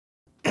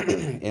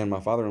 And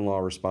my father-in-law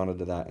responded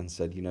to that and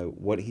said,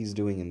 what he's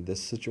doing in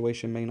this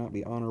situation may not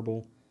be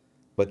honorable,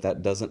 but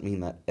that doesn't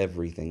mean that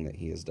everything that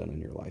he has done in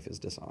your life is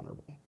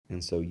dishonorable.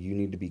 And so you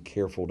need to be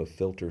careful to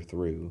filter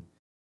through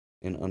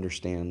and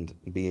understand,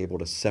 be able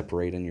to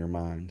separate in your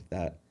mind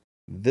that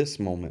this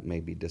moment may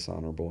be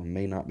dishonorable and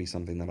may not be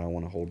something that I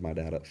want to hold my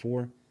dad up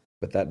for,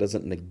 but that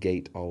doesn't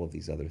negate all of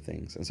these other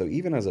things. And so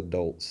even as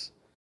adults,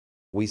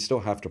 we still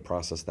have to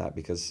process that,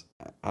 because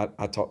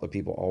I talk to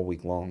people all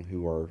week long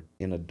who are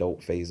in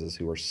adult phases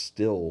who are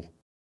still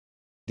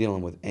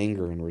dealing with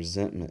anger and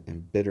resentment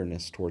and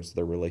bitterness towards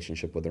their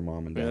relationship with their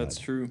mom and dad. Yeah, that's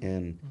true.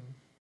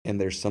 And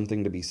there's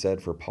something to be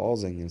said for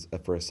pausing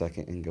for a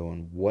second and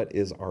going, what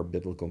is our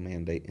biblical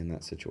mandate in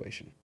that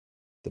situation?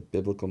 The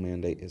biblical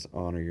mandate is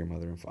honor your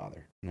mother and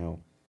father. Now,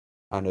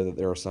 I know that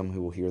there are some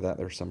who will hear that.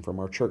 There's some from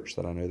our church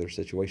that I know there's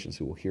situations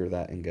who will hear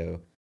that and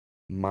go,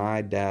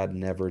 my dad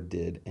never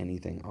did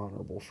anything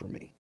honorable for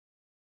me.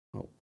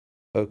 Oh,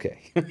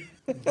 okay.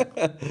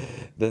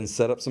 Then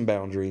set up some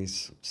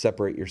boundaries,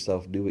 separate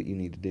yourself, do what you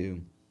need to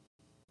do.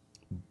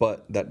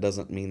 But that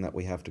doesn't mean that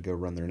we have to go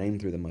run their name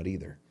through the mud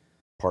either.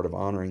 Part of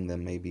honoring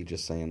them may be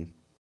just saying,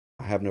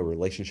 I have no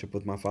relationship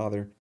with my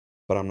father,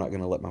 but I'm not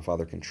going to let my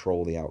father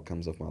control the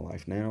outcomes of my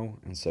life now.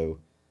 And so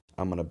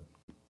I'm going to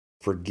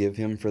forgive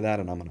him for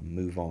that, and I'm going to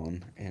move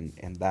on.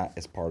 And that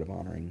is part of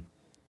honoring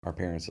our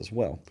parents as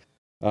well.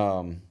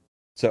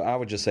 So I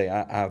would just say,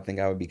 I think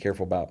I would be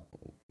careful about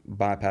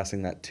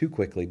bypassing that too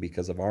quickly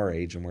because of our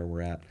age and where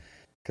we're at.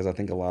 Because I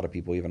think a lot of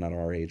people, even at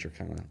our age, are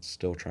kind of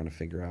still trying to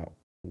figure out,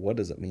 what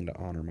does it mean to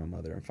honor my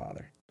mother and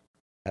father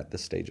at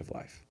this stage of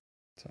life?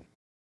 So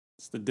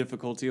it's the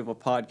difficulty of a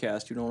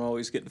podcast. You don't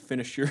always get to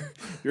finish your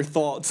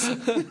thoughts.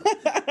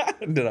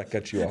 Did I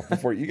cut you off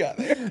before you got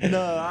there?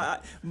 No,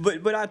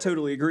 but I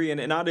totally agree,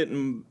 and I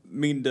didn't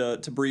mean to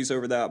breeze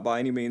over that by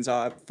any means.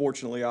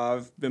 Fortunately,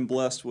 I've been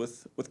blessed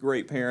with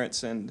great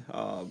parents, and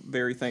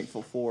very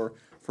thankful for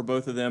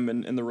both of them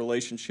and the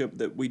relationship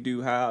that we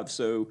do have.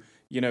 So,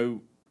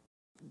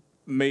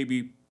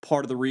 maybe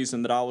part of the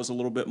reason that I was a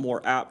little bit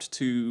more apt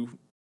to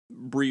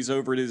breeze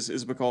over it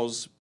is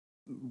because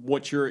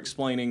what you're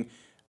explaining,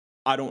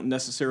 I don't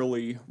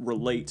necessarily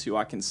relate to.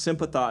 I can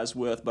sympathize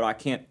with, but I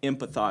can't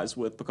empathize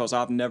with, because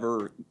I've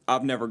never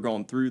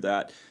gone through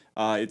that.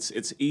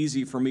 It's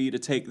easy for me to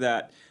take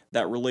that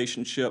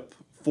relationship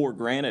for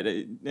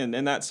granted,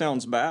 and that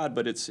sounds bad,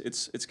 but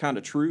it's kind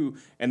of true.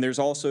 And there's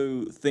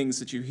also things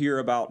that you hear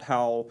about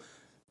how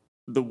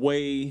the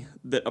way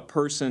that a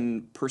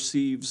person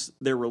perceives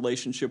their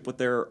relationship with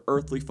their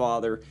earthly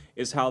father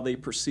is how they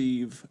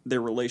perceive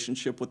their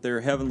relationship with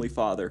their heavenly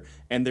father.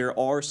 And there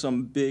are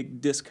some big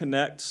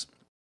disconnects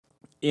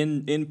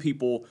in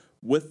people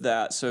with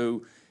that.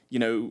 So,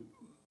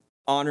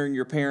 honoring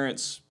your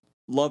parents,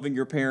 loving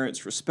your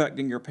parents,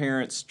 respecting your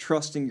parents,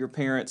 trusting your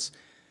parents,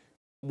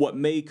 what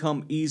may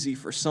come easy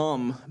for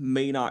some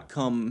may not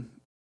come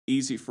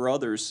easy for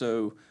others.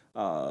 So,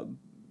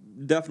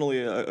 definitely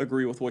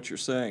agree with what you're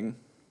saying.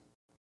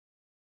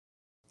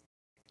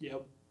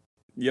 Yep.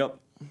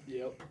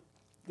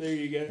 There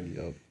you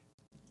go. Yep.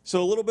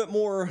 So a little bit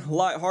more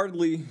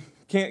lightheartedly,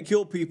 can't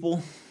kill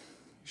people,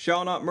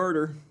 shall not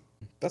murder.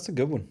 That's a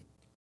good one.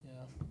 Yeah.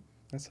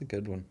 That's a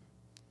good one.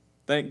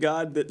 Thank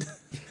God that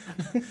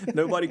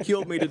nobody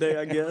killed me today,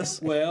 I guess.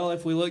 Well,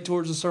 if we look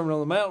towards the Sermon on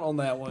the Mount on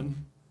that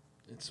one,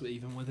 It's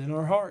even within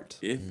our heart.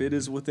 If it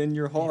is within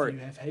your heart. If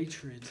you have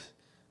hatred.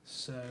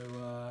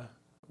 So,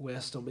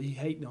 Wes, don't be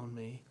hating on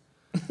me.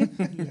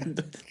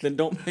 Then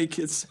don't make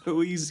it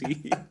so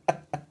easy.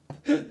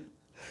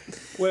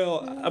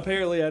 Well,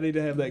 apparently I need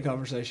to have that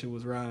conversation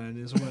with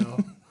Ryan as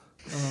well.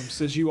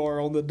 Since you are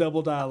on the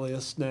double die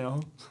list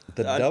now.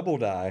 Double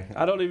die.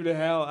 I don't even know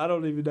how. I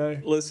don't even know.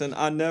 Listen,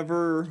 I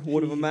never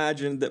would have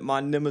imagined that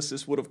my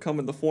nemesis would have come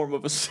in the form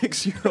of a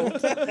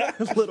 6-year-old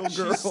little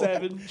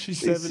girl. She's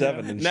She's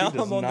 7 and Now she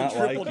does I'm on the not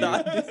triple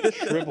like die. you.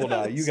 Triple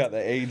die. You got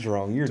the age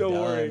wrong. You're Don't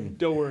done. worry.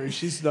 Don't worry.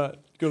 She's not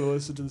going to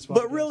listen to this podcast.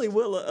 But really,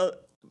 Will,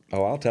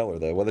 Oh, I'll tell her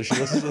though, whether she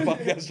listens to the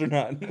podcast or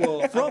not.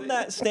 Well, from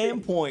that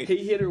standpoint, he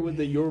hit her with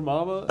the "your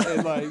mama"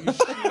 and like she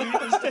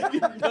was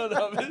taking none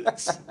of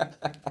it.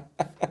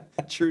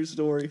 true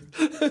story.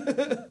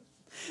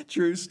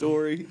 True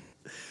story.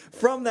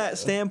 From that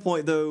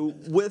standpoint, though,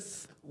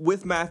 with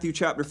Matthew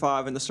chapter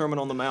 5 and the Sermon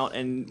on the Mount,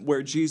 and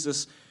where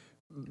Jesus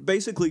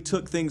basically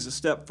took things a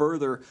step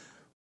further,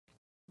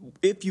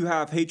 if you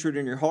have hatred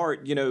in your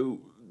heart, you know,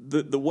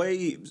 the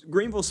way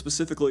Greenville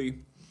specifically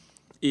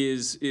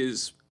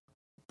is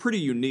pretty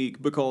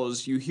unique,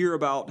 because you hear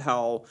about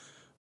how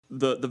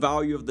the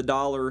value of the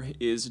dollar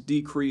is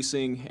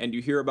decreasing, and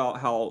you hear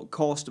about how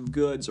cost of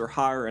goods are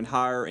higher and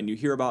higher, and you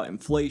hear about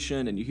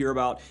inflation, and you hear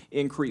about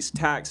increased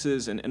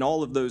taxes and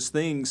all of those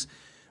things.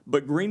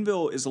 But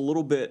Greenville is a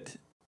little bit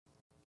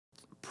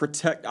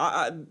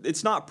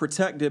it's not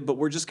protected, but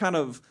we're just kind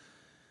of,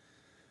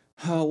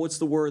 what's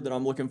the word that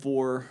I'm looking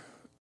for?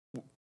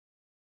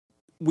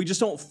 We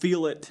just don't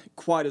feel it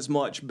quite as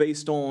much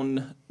based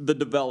on the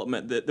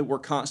development that we're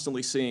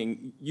constantly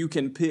seeing. You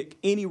can pick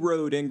any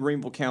road in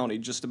Greenville County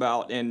just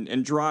about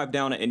and drive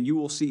down it, and you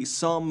will see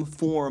some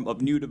form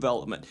of new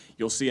development.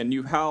 You'll see a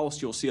new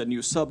house, you'll see a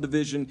new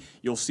subdivision,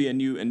 you'll see a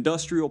new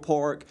industrial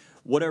park,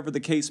 whatever the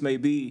case may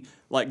be.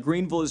 Like,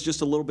 Greenville is just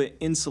a little bit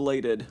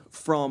insulated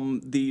from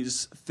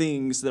these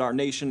things that our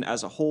nation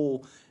as a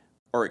whole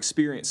are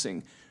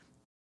experiencing.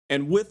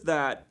 And with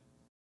that,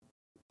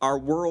 our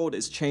world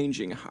is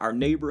changing. Our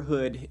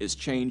neighborhood is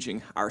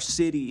changing. Our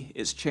city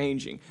is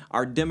changing.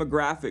 Our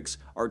demographics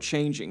are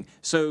changing.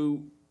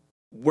 So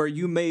where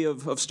you may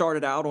have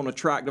started out on a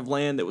tract of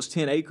land that was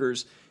 10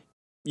 acres,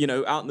 you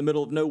know, out in the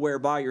middle of nowhere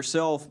by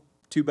yourself,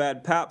 too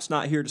bad Pap's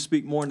not here to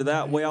speak more into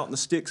that, way out in the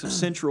sticks of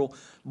Central.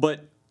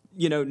 But,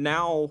 you know,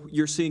 now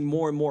you're seeing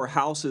more and more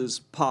houses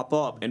pop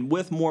up. And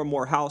with more and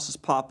more houses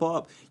pop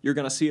up, you're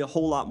going to see a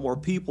whole lot more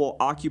people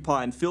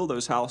occupy and fill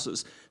those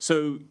houses.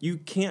 So you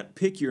can't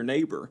pick your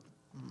neighbor.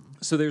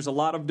 So there's a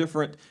lot of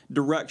different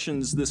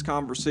directions this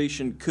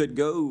conversation could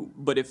go.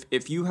 But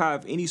if you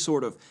have any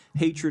sort of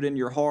hatred in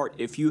your heart,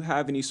 if you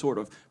have any sort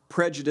of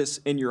prejudice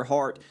in your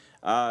heart,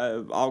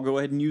 I'll go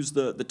ahead and use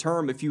the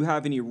term, if you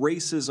have any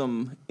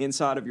racism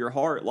inside of your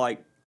heart,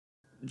 like,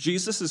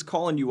 Jesus is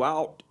calling you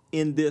out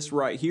in this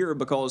right here,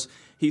 because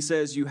he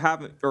says you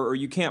haven't, or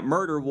you can't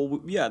murder. Well,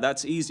 yeah,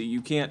 that's easy.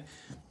 You can't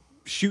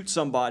shoot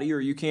somebody, or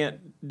you can't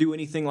do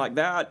anything like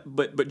that.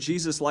 But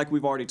Jesus, like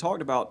we've already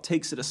talked about,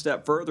 takes it a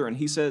step further, and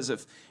he says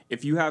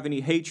if you have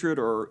any hatred,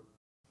 or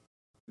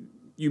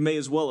you may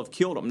as well have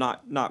killed him.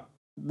 Not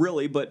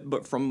really,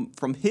 but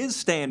from his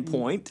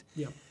standpoint,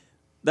 Yeah.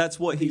 that's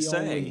what he's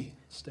saying. Only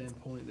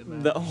standpoint that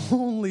matters. The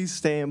only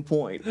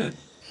standpoint.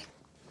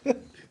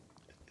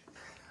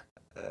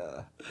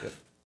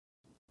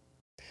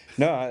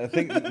 No, I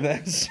think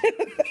that's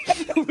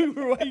We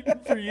were waiting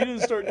for you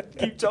to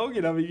keep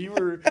talking. I mean, you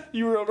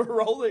were on a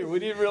roll there. We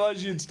didn't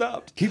realize you'd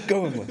stopped. keep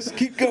going, Liz.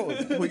 Keep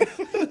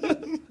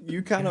going.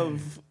 You kind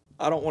of,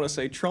 I don't want to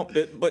say trumped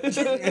it, but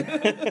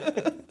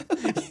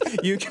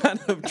you kind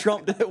of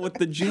trumped it with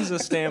the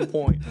Jesus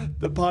standpoint.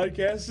 The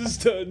podcast is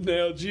done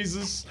now.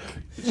 Jesus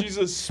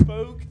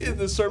spoke in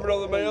the Sermon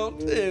on the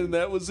Mount, and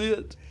that was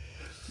it.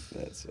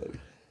 That's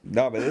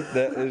no, but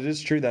it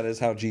is true. That is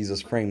how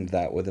Jesus framed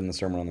that within the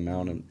Sermon on the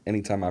Mount. And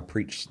anytime I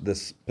preach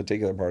this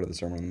particular part of the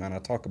Sermon on the Mount, I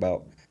talk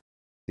about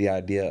the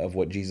idea of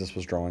what Jesus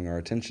was drawing our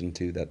attention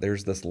to, that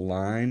there's this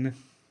line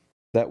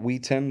that we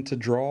tend to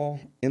draw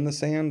in the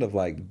sand of,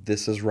 like,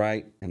 this is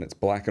right, and it's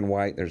black and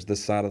white. There's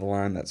this side of the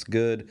line that's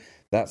good,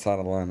 that side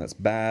of the line that's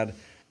bad.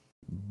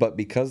 But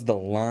because the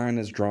line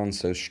is drawn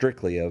so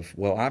strictly of,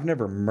 well, I've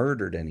never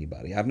murdered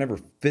anybody. I've never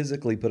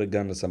physically put a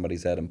gun to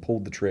somebody's head and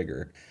pulled the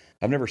trigger.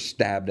 I've never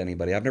stabbed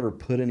anybody. I've never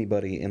put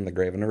anybody in the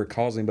grave. I've never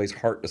caused anybody's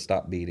heart to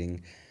stop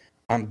beating.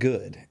 I'm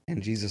good.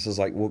 And Jesus is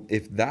like, well,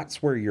 if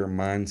that's where your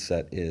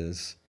mindset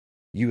is,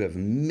 you have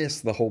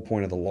missed the whole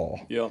point of the law.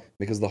 Yeah.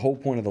 Because the whole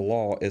point of the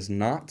law is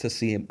not to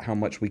see how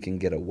much we can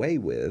get away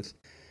with,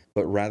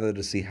 but rather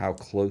to see how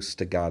close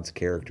to God's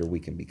character we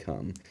can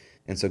become.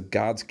 And so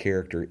God's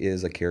character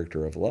is a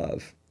character of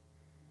love.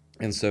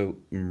 And so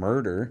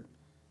murder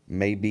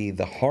may be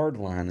the hard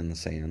line in the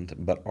sand,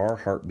 but our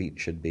heartbeat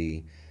should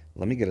be,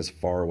 let me get as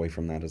far away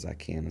from that as I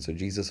can. And so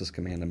Jesus'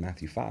 command in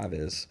Matthew 5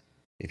 is,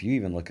 if you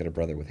even look at a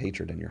brother with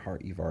hatred in your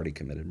heart, you've already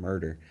committed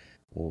murder.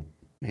 Well,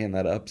 man,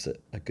 that ups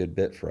it a good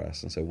bit for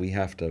us. And so we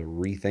have to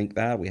rethink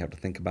that. We have to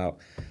think about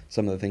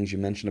some of the things you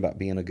mentioned about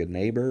being a good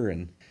neighbor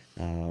and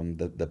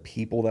the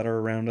people that are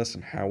around us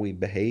and how we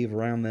behave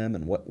around them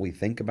and what we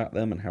think about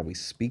them and how we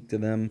speak to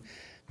them,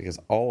 because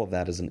all of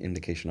that is an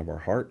indication of our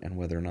heart and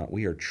whether or not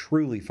we are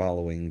truly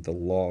following the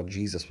law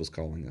Jesus was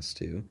calling us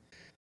to,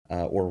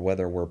 or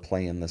whether we're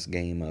playing this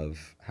game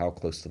of how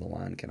close to the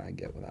line can I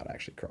get without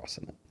actually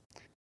crossing it.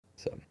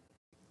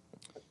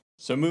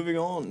 So moving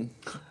on,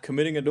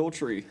 committing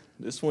adultery.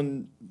 This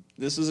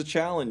is a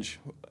challenge.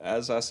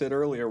 As I said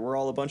earlier, we're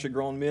all a bunch of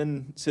grown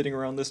men sitting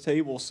around this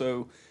table.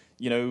 So,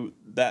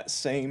 that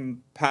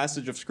same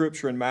passage of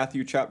Scripture in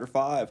Matthew chapter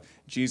 5,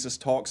 Jesus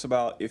talks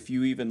about if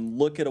you even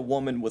look at a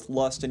woman with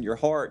lust in your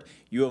heart,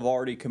 you have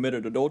already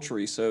committed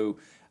adultery. So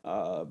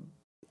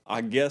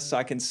I guess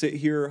I can sit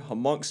here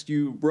amongst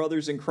you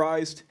brothers in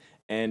Christ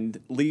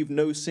and leave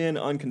no sin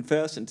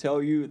unconfessed and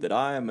tell you that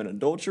I am an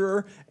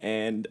adulterer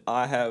and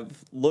I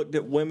have looked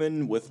at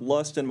women with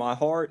lust in my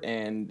heart,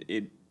 and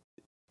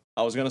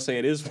I was going to say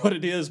it is what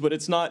it is, but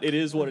it's not. It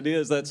is what it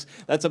is. That's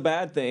a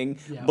bad thing,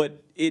 Yeah.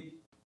 But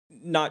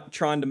not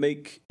trying to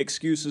make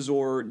excuses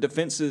or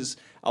defenses.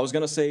 I was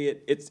going to say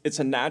it's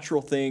a natural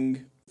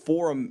thing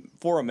for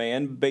a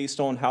man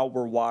based on how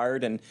we're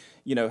wired and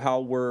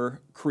how we're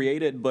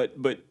created, but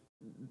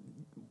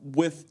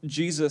with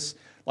Jesus,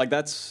 like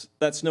that's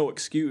no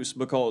excuse,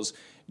 because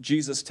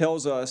Jesus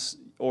tells us,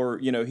 or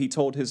he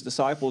told his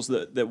disciples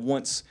that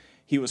once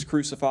he was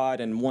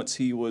crucified and once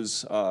he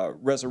was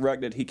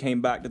resurrected, he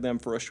came back to them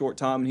for a short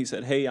time and he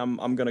said, "Hey, I'm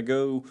going to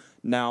go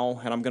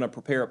now and I'm going to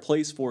prepare a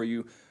place for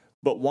you.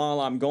 But while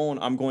I'm gone,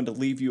 I'm going to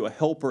leave you a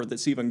helper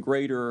that's even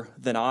greater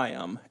than I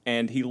am."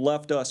 And he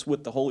left us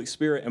with the Holy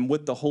Spirit, and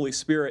with the Holy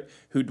Spirit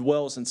who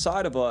dwells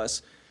inside of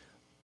us,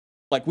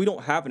 like, we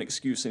don't have an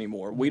excuse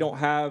anymore. We don't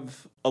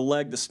have a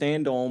leg to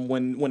stand on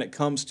when it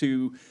comes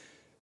to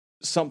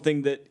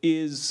something that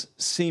is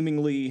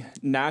seemingly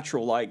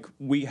natural. Like,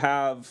 we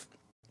have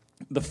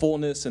the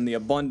fullness and the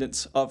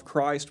abundance of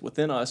Christ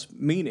within us,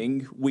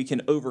 meaning we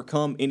can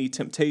overcome any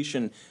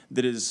temptation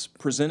that is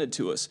presented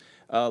to us.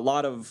 A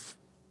lot of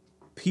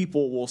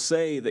people will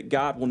say that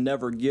God will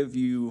never give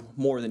you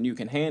more than you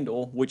can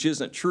handle, which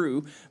isn't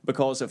true,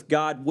 because if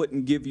God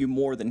wouldn't give you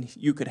more than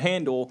you could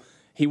handle,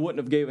 he wouldn't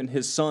have given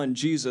his son,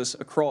 Jesus,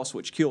 a cross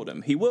which killed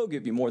him. He will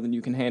give you more than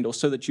you can handle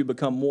so that you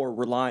become more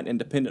reliant and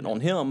dependent on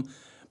him.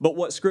 But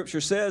what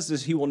Scripture says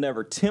is he will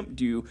never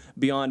tempt you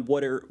beyond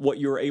what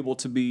you're able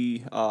to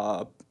be,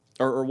 or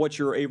what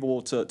you're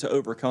able to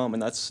overcome.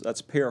 And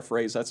that's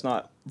paraphrased. That's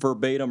not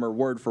verbatim or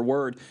word for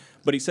word.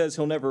 But he says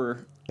he'll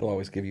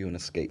always give you an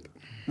escape.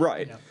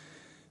 Right. Yeah.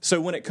 So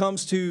when it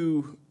comes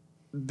to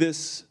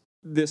this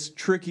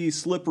tricky,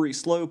 slippery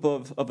slope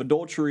of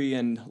adultery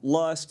and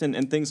lust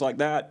and things like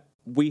that,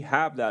 we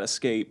have that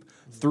escape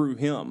through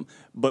him.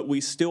 But we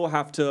still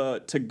have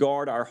to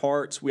guard our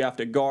hearts. We have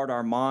to guard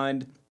our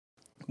mind.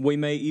 We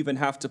may even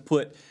have to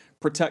put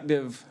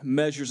protective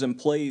measures in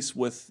place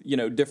with,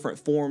 different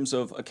forms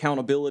of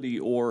accountability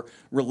or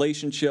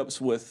relationships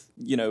with,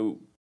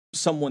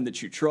 someone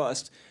that you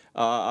trust.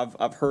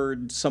 I've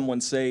heard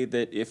someone say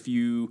that if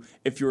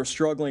you're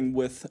struggling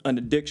with an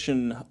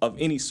addiction of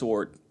any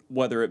sort,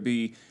 whether it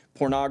be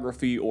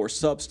pornography or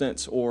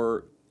substance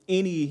or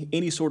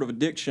any sort of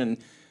addiction,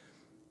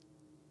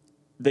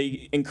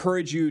 they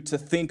encourage you to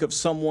think of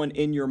someone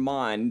in your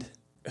mind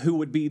who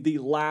would be the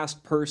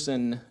last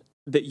person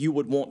that you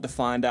would want to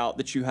find out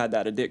that you had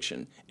that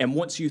addiction. And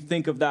once you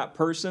think of that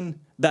person,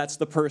 that's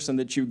the person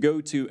that you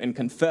go to and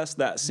confess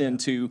that sin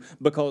to,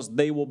 because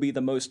they will be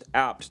the most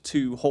apt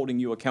to holding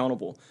you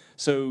accountable.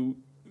 So,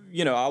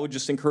 I would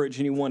just encourage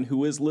anyone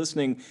who is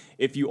listening,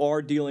 if you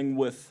are dealing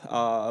with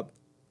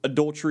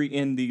adultery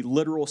in the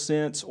literal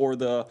sense or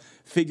the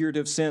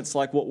figurative sense,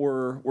 like what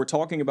we're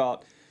talking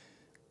about,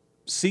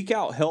 seek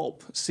out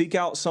help. Seek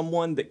out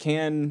someone that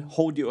can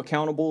hold you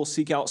accountable.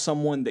 Seek out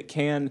someone that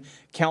can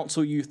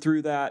counsel you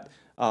through that.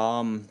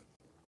 Don't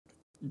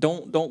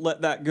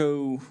let that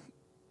go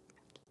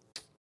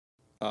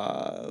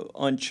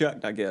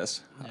unchecked, I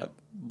guess. Yeah. I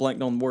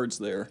blanked on words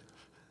there.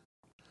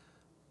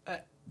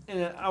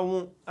 And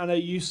I know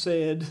you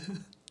said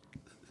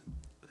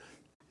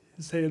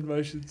his hand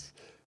motions.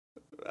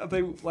 I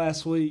think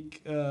last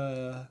week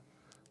I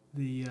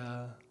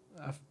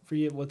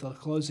forget what the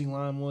closing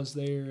line was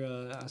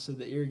there. I said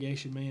the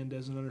irrigation man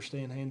doesn't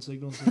understand hand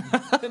signals,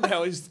 and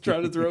now he's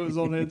trying to throw his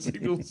own hand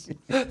signals.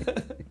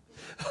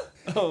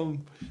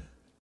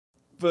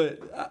 But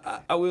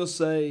I will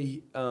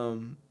say,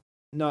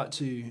 not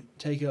to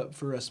take up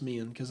for us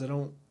men, because I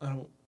don't.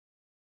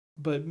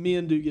 But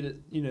men do get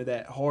it,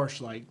 that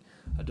harsh like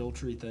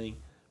adultery thing.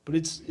 But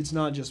it's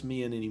not just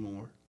men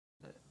anymore.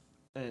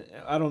 And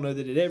I don't know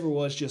that it ever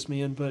was just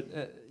men, but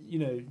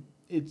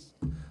it's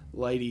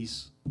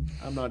ladies.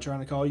 I'm not trying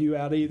to call you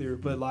out either,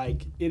 but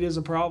like it is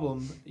a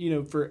problem,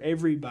 for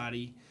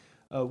everybody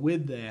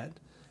with that.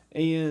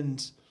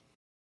 And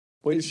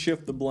way to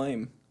shift the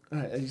blame.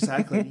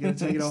 Exactly, you got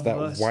to take it off that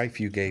of us. wife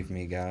you gave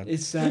me, God.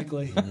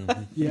 Exactly.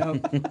 Yeah,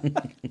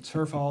 it's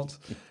her fault.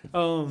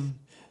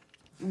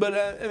 But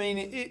I mean,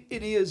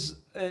 it is,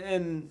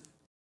 and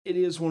it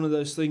is one of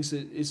those things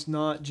that it's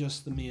not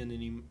just the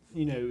men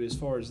as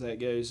far as that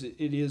goes.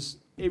 It is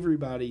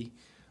everybody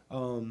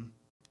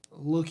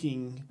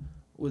looking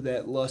with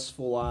that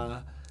lustful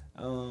eye.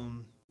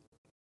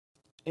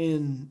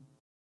 And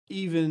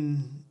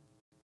even,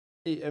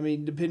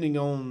 depending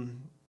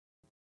on,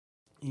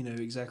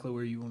 exactly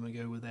where you want to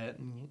go with that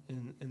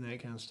and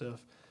that kind of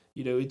stuff.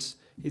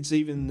 It's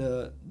even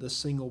the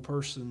single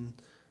person.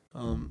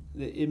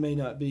 It may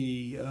not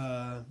be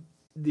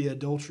the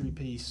adultery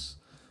piece,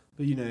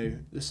 but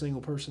the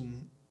single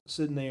person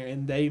sitting there,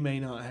 and they may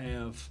not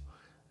have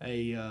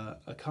a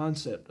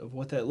concept of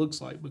what that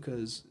looks like,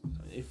 because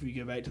if we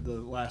go back to the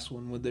last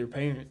one with their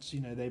parents,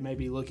 they may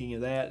be looking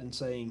at that and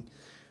saying,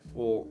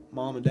 well,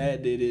 mom and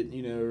dad did it,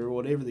 or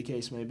whatever the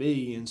case may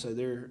be, and so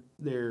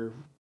they're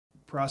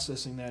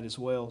processing that as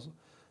well.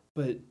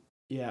 But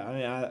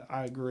yeah,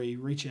 I agree.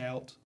 Reach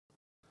out.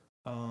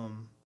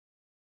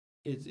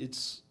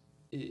 It's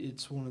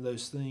one of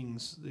those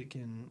things that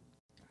can.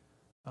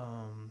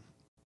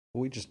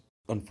 We just,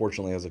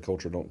 unfortunately, as a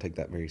culture, don't take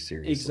that very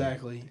seriously.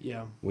 Exactly.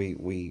 Yeah.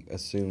 We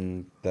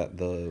assume that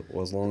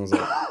as long as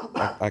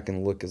I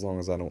can look, as long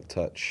as I don't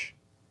touch.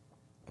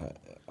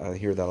 I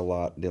hear that a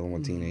lot dealing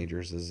with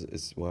teenagers.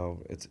 Is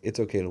well, it's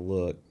okay to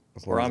look.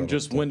 As long Or as I'm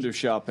just window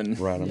shopping.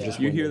 Right. I'm just.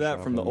 You window hear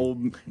that from the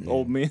shopping.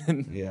 old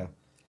men. Yeah.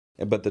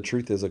 But the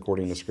truth is,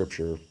 according to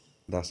Scripture,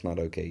 that's not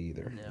okay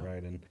either. No.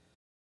 Right.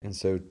 And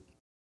so,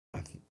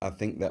 I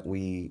think that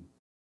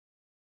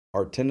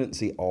our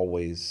tendency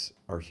always,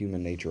 our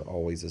human nature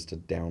always, is to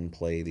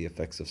downplay the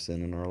effects of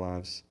sin in our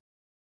lives,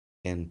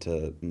 and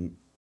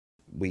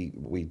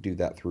we do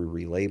that through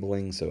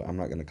relabeling. So I'm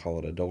not going to call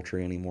it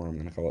adultery anymore. I'm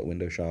going to call it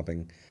window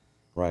shopping,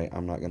 right?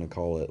 I'm not going to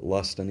call it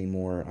lust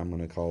anymore. I'm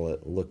going to call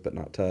it look but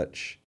not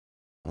touch.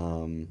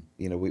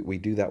 We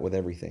do that with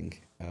everything.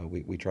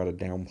 We try to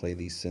downplay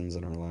these sins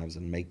in our lives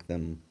and make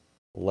them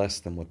less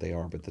than what they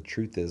are. But the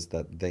truth is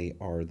that they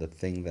are the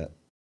thing that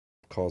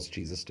caused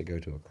Jesus to go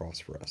to a cross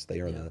for us.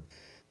 They are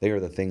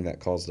the thing that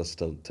caused us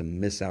to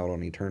miss out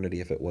on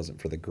eternity if it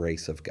wasn't for the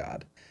grace of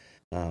God.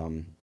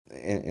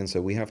 And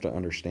so we have to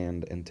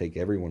understand and take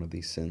every one of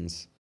these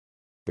sins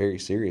very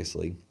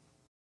seriously.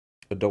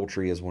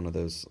 Adultery is one of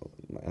those,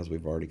 as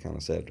we've already kind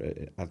of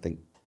said. I think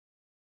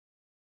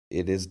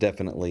it is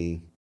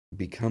definitely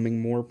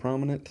becoming more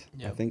prominent,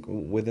 I think,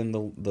 within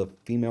the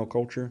female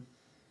culture.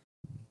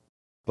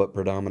 But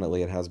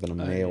predominantly it has been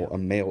a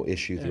male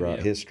issue throughout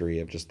history,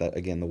 of just that,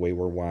 again, the way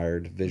we're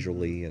wired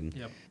visually and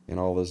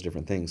all those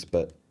different things.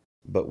 But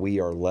we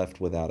are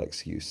left without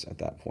excuse at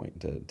that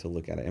point to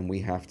look at it. And we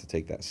have to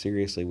take that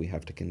seriously. We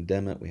have to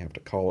condemn it. We have to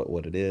call it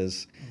what it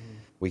is.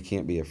 We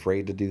can't be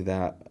afraid to do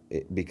that,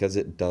 because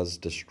it does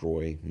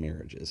destroy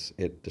marriages.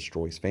 It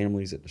destroys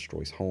families. It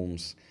destroys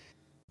homes.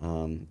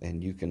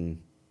 And you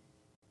can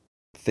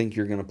think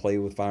you're going to play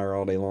with fire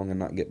all day long and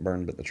not get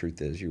burned, but the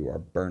truth is you are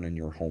burning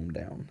your home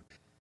down,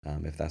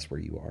 if that's where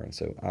you are. And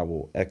so I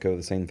will echo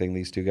the same thing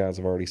these two guys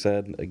have already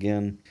said.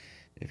 Again,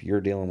 if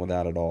you're dealing with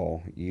that at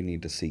all, you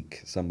need to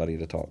seek somebody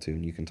to talk to,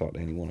 and you can talk to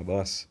any one of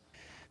us,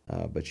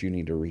 but you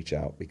need to reach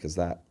out, because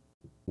that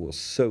will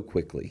so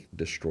quickly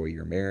destroy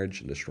your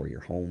marriage and destroy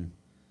your home,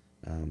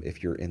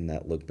 if you're in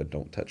that look but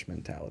don't touch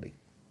mentality.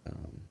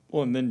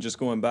 Well, and then just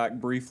going back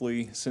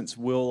briefly, since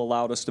Will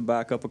allowed us to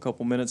back up a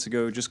couple minutes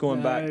ago, just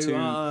going back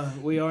to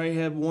we already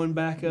have one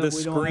backup.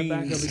 We don't have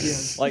backup again.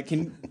 Like,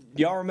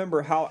 y'all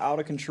remember how out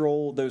of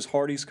control those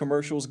Hardee's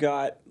commercials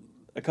got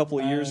a couple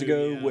of years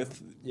ago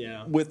with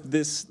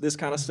this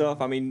kind of stuff?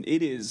 I mean,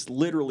 it is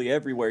literally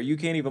everywhere. You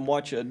can't even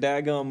watch a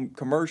daggum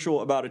commercial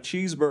about a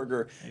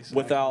cheeseburger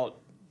without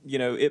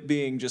it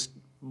being just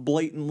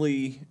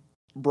blatantly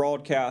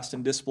broadcast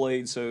and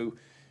displayed. So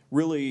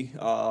really,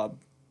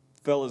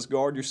 fellas,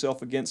 guard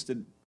yourself against it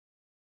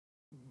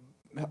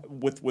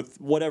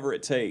with whatever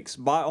it takes.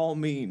 By all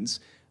means,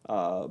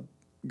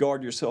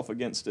 guard yourself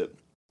against it.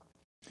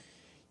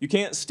 You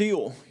can't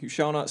steal. You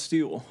shall not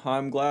steal.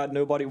 I'm glad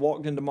nobody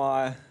walked into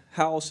my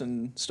house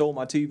and stole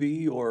my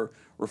TV or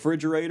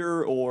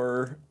refrigerator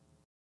or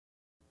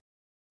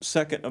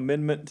Second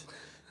Amendment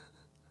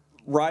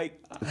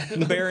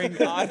right-bearing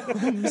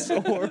items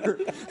or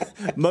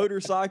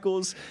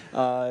motorcycles.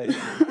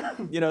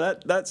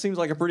 That seems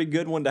like a pretty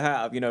good one to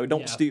have.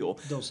 Don't steal.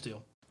 Don't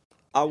steal.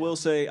 I will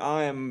say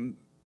I am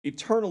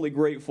eternally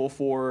grateful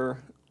for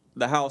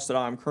the house that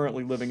I'm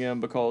currently living in,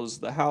 because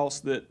the house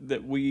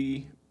that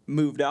we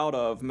moved out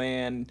of,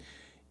 man,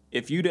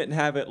 if you didn't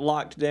have it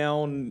locked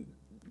down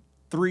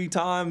 3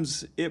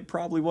 times, it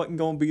probably wasn't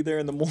going to be there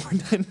in the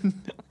morning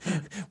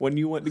when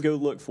you went to go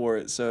look for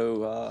it.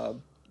 So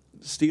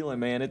stealing,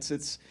 man,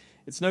 it's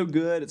no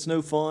good. It's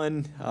no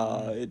fun.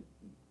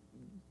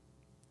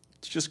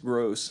 It's just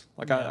gross.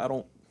 Like I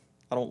don't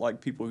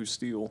like people who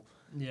steal.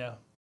 Yeah,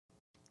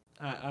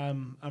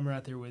 I'm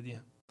right there with you.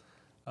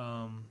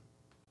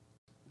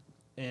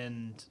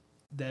 And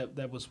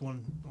that was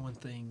one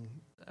thing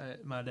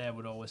my dad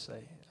would always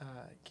say. I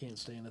can't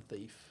stand a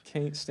thief.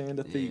 Can't stand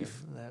a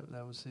thief. Yeah,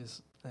 that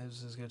was That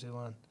was his go-to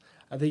line.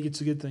 I think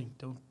it's a good thing.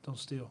 Don't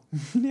steal.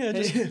 Yeah,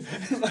 just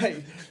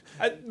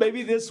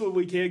Maybe this one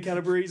we can kind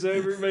of breeze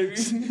over. Maybe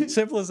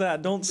simple as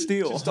that. Don't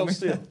steal. just don't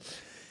steal.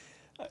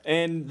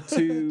 And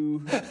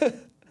to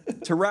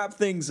wrap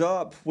things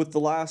up with the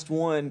last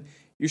one,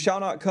 you shall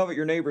not covet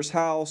your neighbor's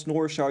house,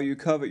 nor shall you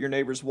covet your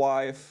neighbor's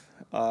wife.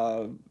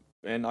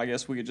 And I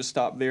guess we could just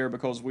stop there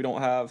because we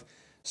don't have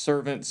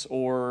servants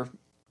or,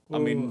 I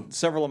mean,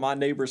 several of my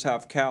neighbors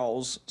have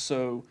cows,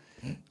 so.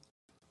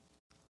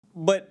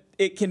 But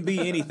it can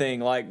be anything.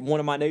 Like one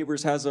of my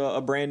neighbors has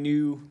a brand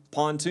new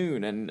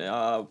pontoon, and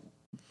a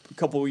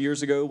couple of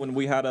years ago when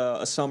we had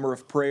a summer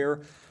of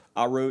prayer,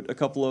 I wrote a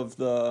couple of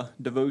the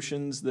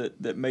devotions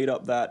that made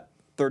up that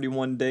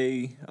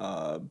 31-day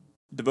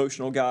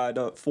devotional guide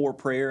for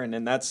prayer,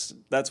 and that's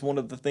one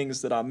of the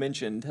things that I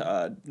mentioned,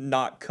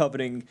 not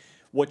coveting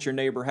what your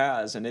neighbor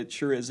has. And it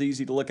sure is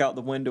easy to look out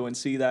the window and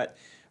see that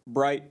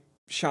bright,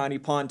 shiny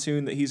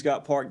pontoon that he's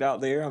got parked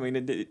out there. I mean,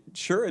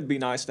 it'd be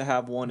nice to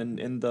have one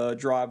in the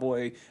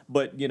driveway,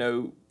 but,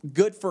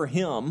 good for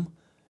him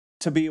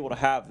to be able to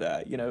have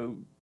that.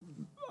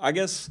 I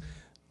guess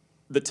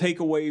the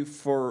takeaway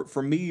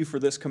for me for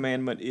this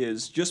commandment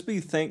is just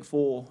be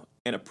thankful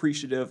and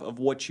appreciative of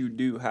what you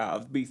do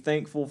have. Be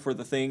thankful for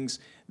the things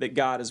that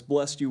God has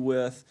blessed you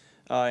with,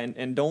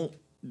 and don't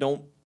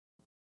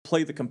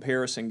play the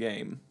comparison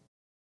game.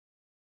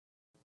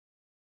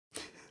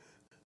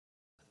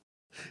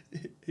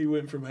 He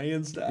went from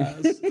hands to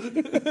eyes.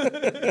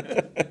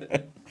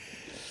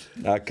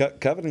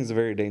 Coveting is a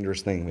very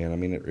dangerous thing, man. I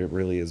mean, it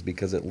really is,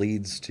 because it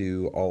leads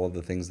to all of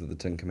the things that the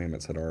Ten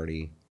Commandments had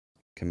already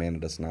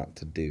commanded us not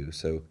to do.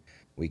 So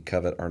we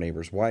covet our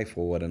neighbor's wife.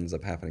 Well, what ends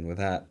up happening with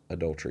that?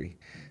 Adultery.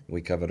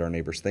 We covet our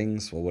neighbor's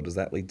things. Well, what does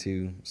that lead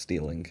to?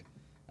 Stealing.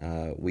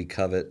 We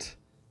covet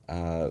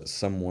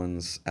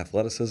someone's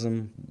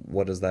athleticism.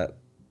 What does that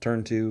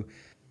turn to?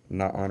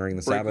 Not honoring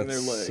the Breaking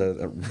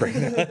Sabbath.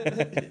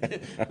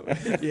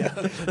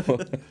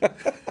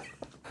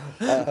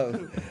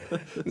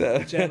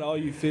 Chad, all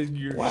you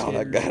figure. Wow,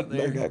 that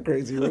got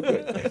crazy real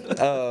quick.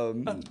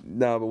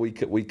 No, but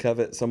we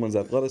covet someone's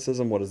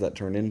athleticism. What does that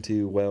turn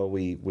into? Well,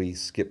 we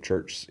skip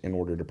church in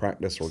order to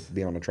practice or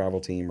be on a travel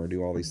team or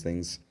do all these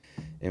things,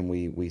 and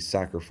we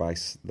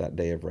sacrifice that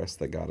day of rest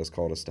that God has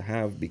called us to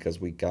have because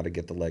we got to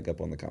get the leg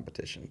up on the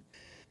competition.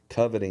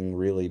 Coveting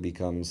really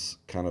becomes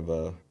kind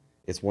of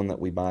it's one that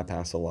we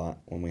bypass a lot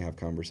when we have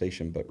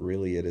conversation, but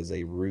really it is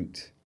a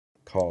root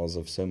cause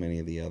of so many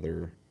of the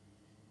other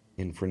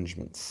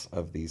infringements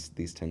of these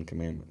 10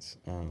 commandments,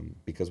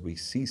 because we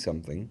see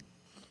something,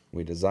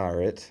 we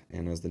desire it,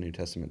 and as the New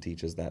Testament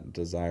teaches, that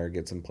desire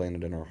gets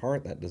implanted in our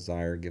heart. That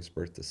desire gives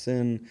birth to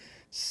sin.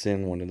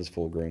 Sin, when it is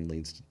full grown,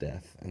 leads to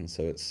death. And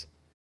so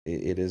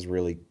it is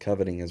really,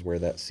 coveting is where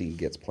that seed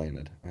gets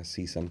planted. I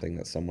see something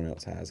that someone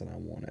else has and I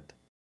want it.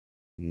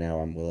 Now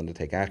I'm willing to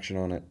take action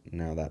on it.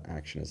 Now that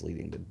action is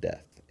leading to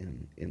death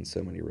in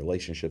so many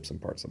relationships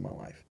and parts of my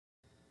life.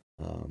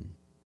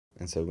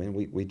 And so, man,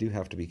 we do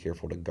have to be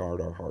careful to guard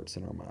our hearts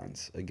and our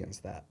minds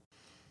against that.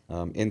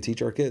 And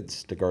teach our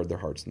kids to guard their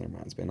hearts and their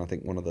minds. Man, I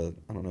think I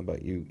don't know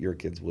about you, your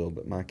kids will,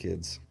 but my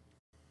kids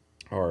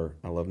I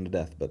love them to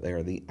death, but they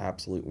are the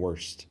absolute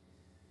worst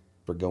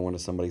for going to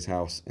somebody's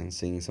house and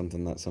seeing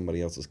something that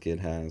somebody else's kid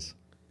has.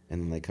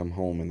 And then they come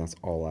home and that's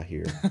all I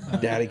hear.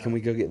 Daddy, can we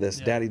go get this?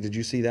 Yeah. Daddy, did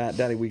you see that?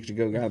 Daddy, we should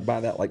go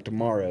buy that like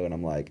tomorrow. And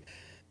I'm like,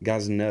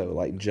 guys, no,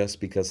 like just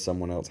because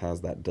someone else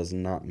has that does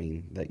not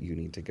mean that you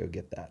need to go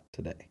get that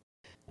today.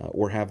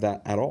 Or have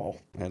that at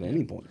all at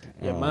any point.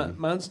 Yeah,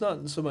 mine's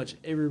not so much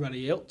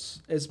everybody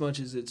else as much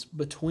as it's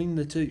between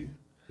the two.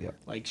 Yep.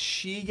 Like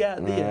she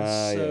got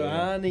this, so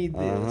I need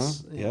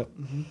this. Yep.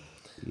 Mm-hmm.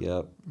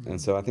 Yep. And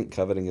so I think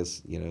coveting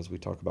is, as we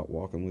talk about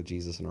walking with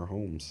Jesus in our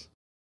homes,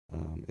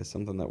 is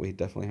something that we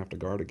definitely have to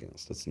guard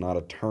against. It's not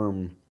a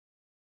term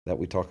that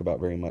we talk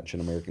about very much in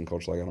American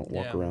culture. Like I don't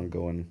walk around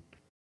going,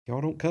 y'all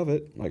don't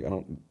covet. Like I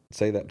don't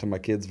say that to my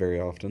kids very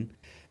often,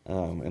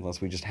 unless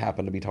we just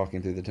happen to be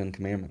talking through the 10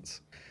 Commandments.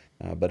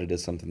 But it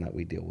is something that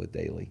we deal with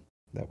daily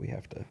that we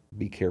have to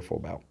be careful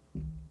about.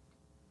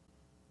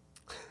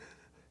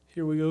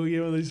 Here we go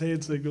again with these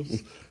hand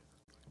signals.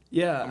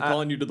 Yeah, I'm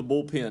calling you to the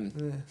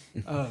bullpen.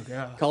 Oh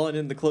God, calling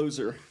in the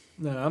closer.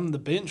 No, I'm the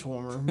bench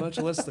warmer, much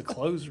less the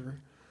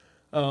closer.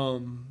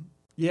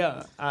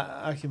 Yeah,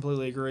 I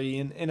completely agree,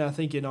 and I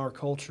think in our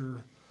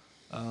culture,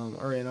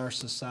 or in our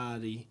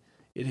society,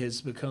 it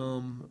has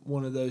become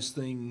one of those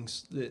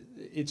things that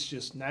it's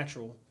just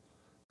natural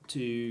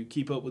to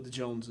keep up with the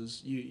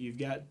Joneses. You've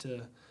got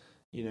to,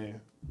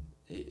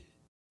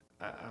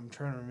 I'm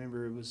trying to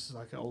remember. It was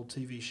like an old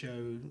TV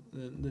show.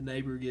 The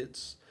neighbor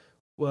gets,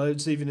 well,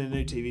 it's even a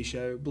new TV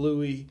show.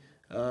 Bluey,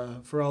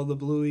 for all the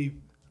Bluey,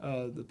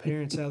 the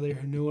parents out there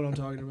who know what I'm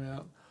talking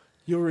about.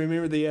 You'll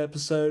remember the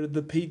episode of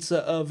the pizza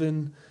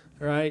oven,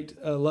 right?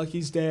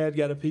 Lucky's dad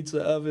got a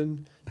pizza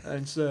oven,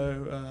 and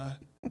so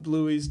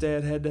Bluey's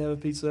dad had to have a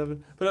pizza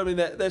oven. But I mean,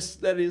 that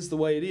is the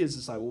way it is.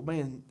 It's like, well,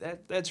 man,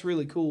 that's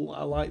really cool.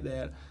 I like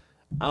that.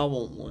 I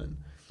want one.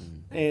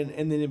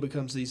 And then it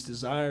becomes these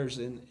desires,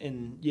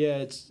 and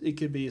yeah, it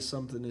could be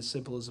something as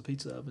simple as a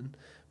pizza oven,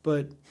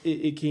 but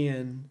it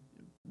can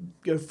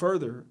go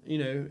further,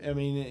 I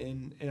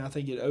mean, and I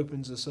think it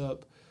opens us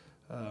up.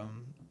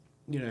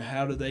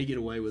 How do they get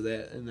away with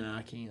that and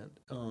I can't?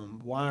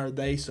 Why are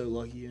they so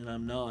lucky and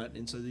I'm not?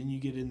 And so then you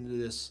get into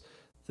this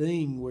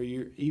thing where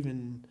you're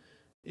even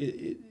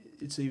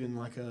it's even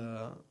like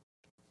an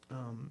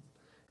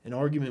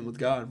argument with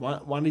God.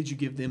 Why did you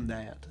give them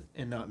that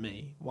and not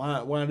me?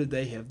 Why did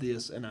they have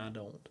this and I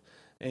don't?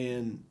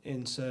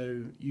 And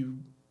so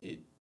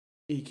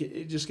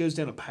it just goes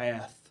down a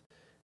path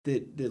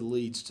that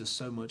leads to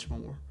so much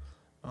more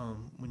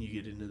when you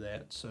get into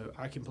that. So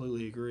I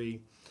completely agree.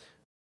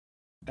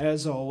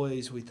 As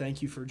always, we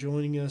thank you for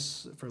joining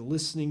us, for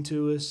listening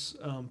to us,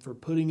 for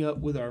putting up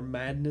with our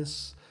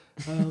madness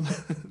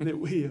that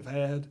we have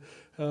had.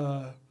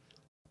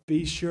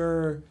 Be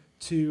sure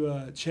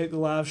to check the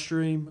live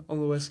stream on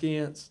the West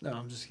Gants. No,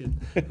 I'm just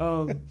kidding.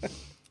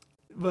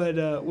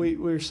 But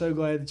we're so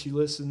glad that you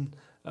listen.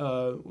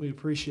 We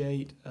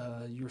appreciate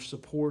your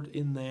support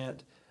in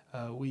that.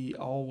 We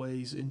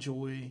always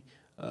enjoy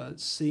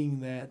seeing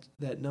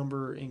that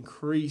number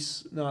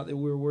increase. Not that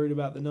we're worried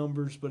about the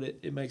numbers, but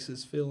it makes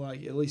us feel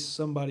like at least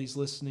somebody's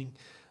listening,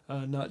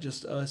 not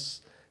just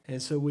us.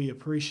 And so we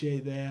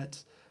appreciate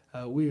that.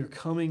 We are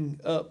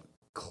coming up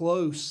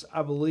close,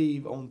 I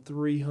believe, on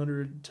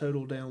 300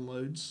 total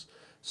downloads.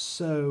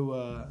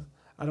 So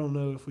I don't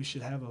know if we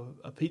should have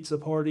a pizza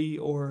party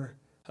or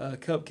a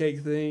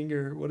cupcake thing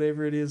or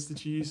whatever it is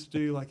that you used to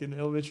do like in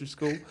elementary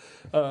school.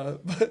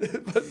 But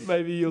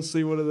maybe you'll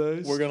see one of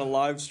those. We're going to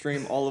live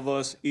stream all of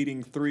us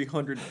eating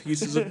 300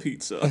 pieces of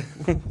pizza.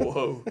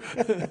 Whoa.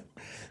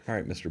 All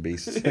right, Mr.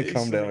 Beast,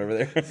 calm down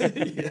over there.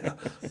 Yeah.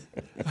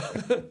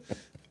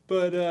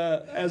 But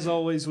as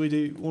always, we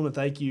do want to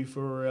thank you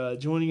for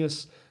joining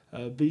us.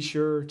 Be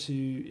sure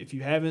to, if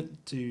you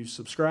haven't, to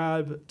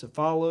subscribe, to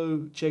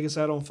follow, check us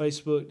out on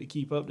Facebook to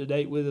keep up to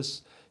date with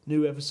us.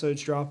 New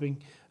episodes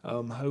dropping.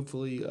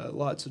 Hopefully,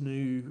 lots of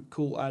new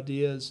cool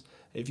ideas.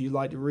 If you'd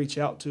like to reach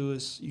out to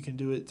us, you can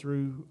do it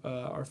through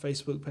our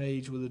Facebook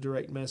page with a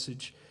direct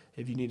message.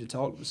 If you need to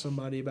talk to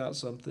somebody about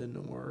something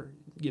or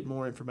get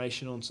more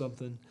information on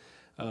something,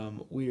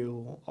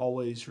 we'll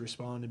always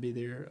respond and be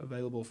there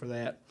available for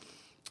that.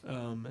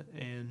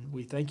 And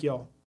we thank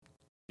y'all.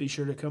 Be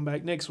sure to come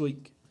back next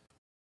week.